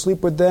 Go to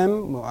sleep with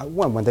them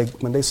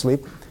when they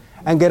sleep,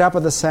 and get up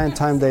at the same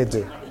time they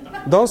do.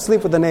 Don't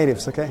sleep with the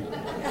natives, okay?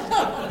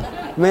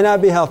 It may not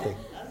be healthy.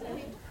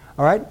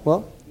 All right,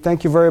 well,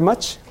 thank you very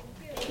much.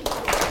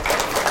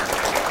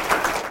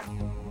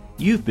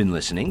 You've been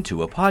listening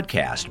to a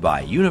podcast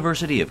by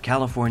University of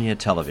California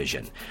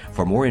Television.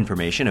 For more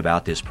information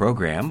about this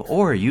program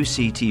or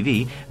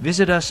UCTV,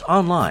 visit us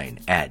online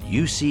at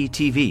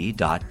uctv.tv.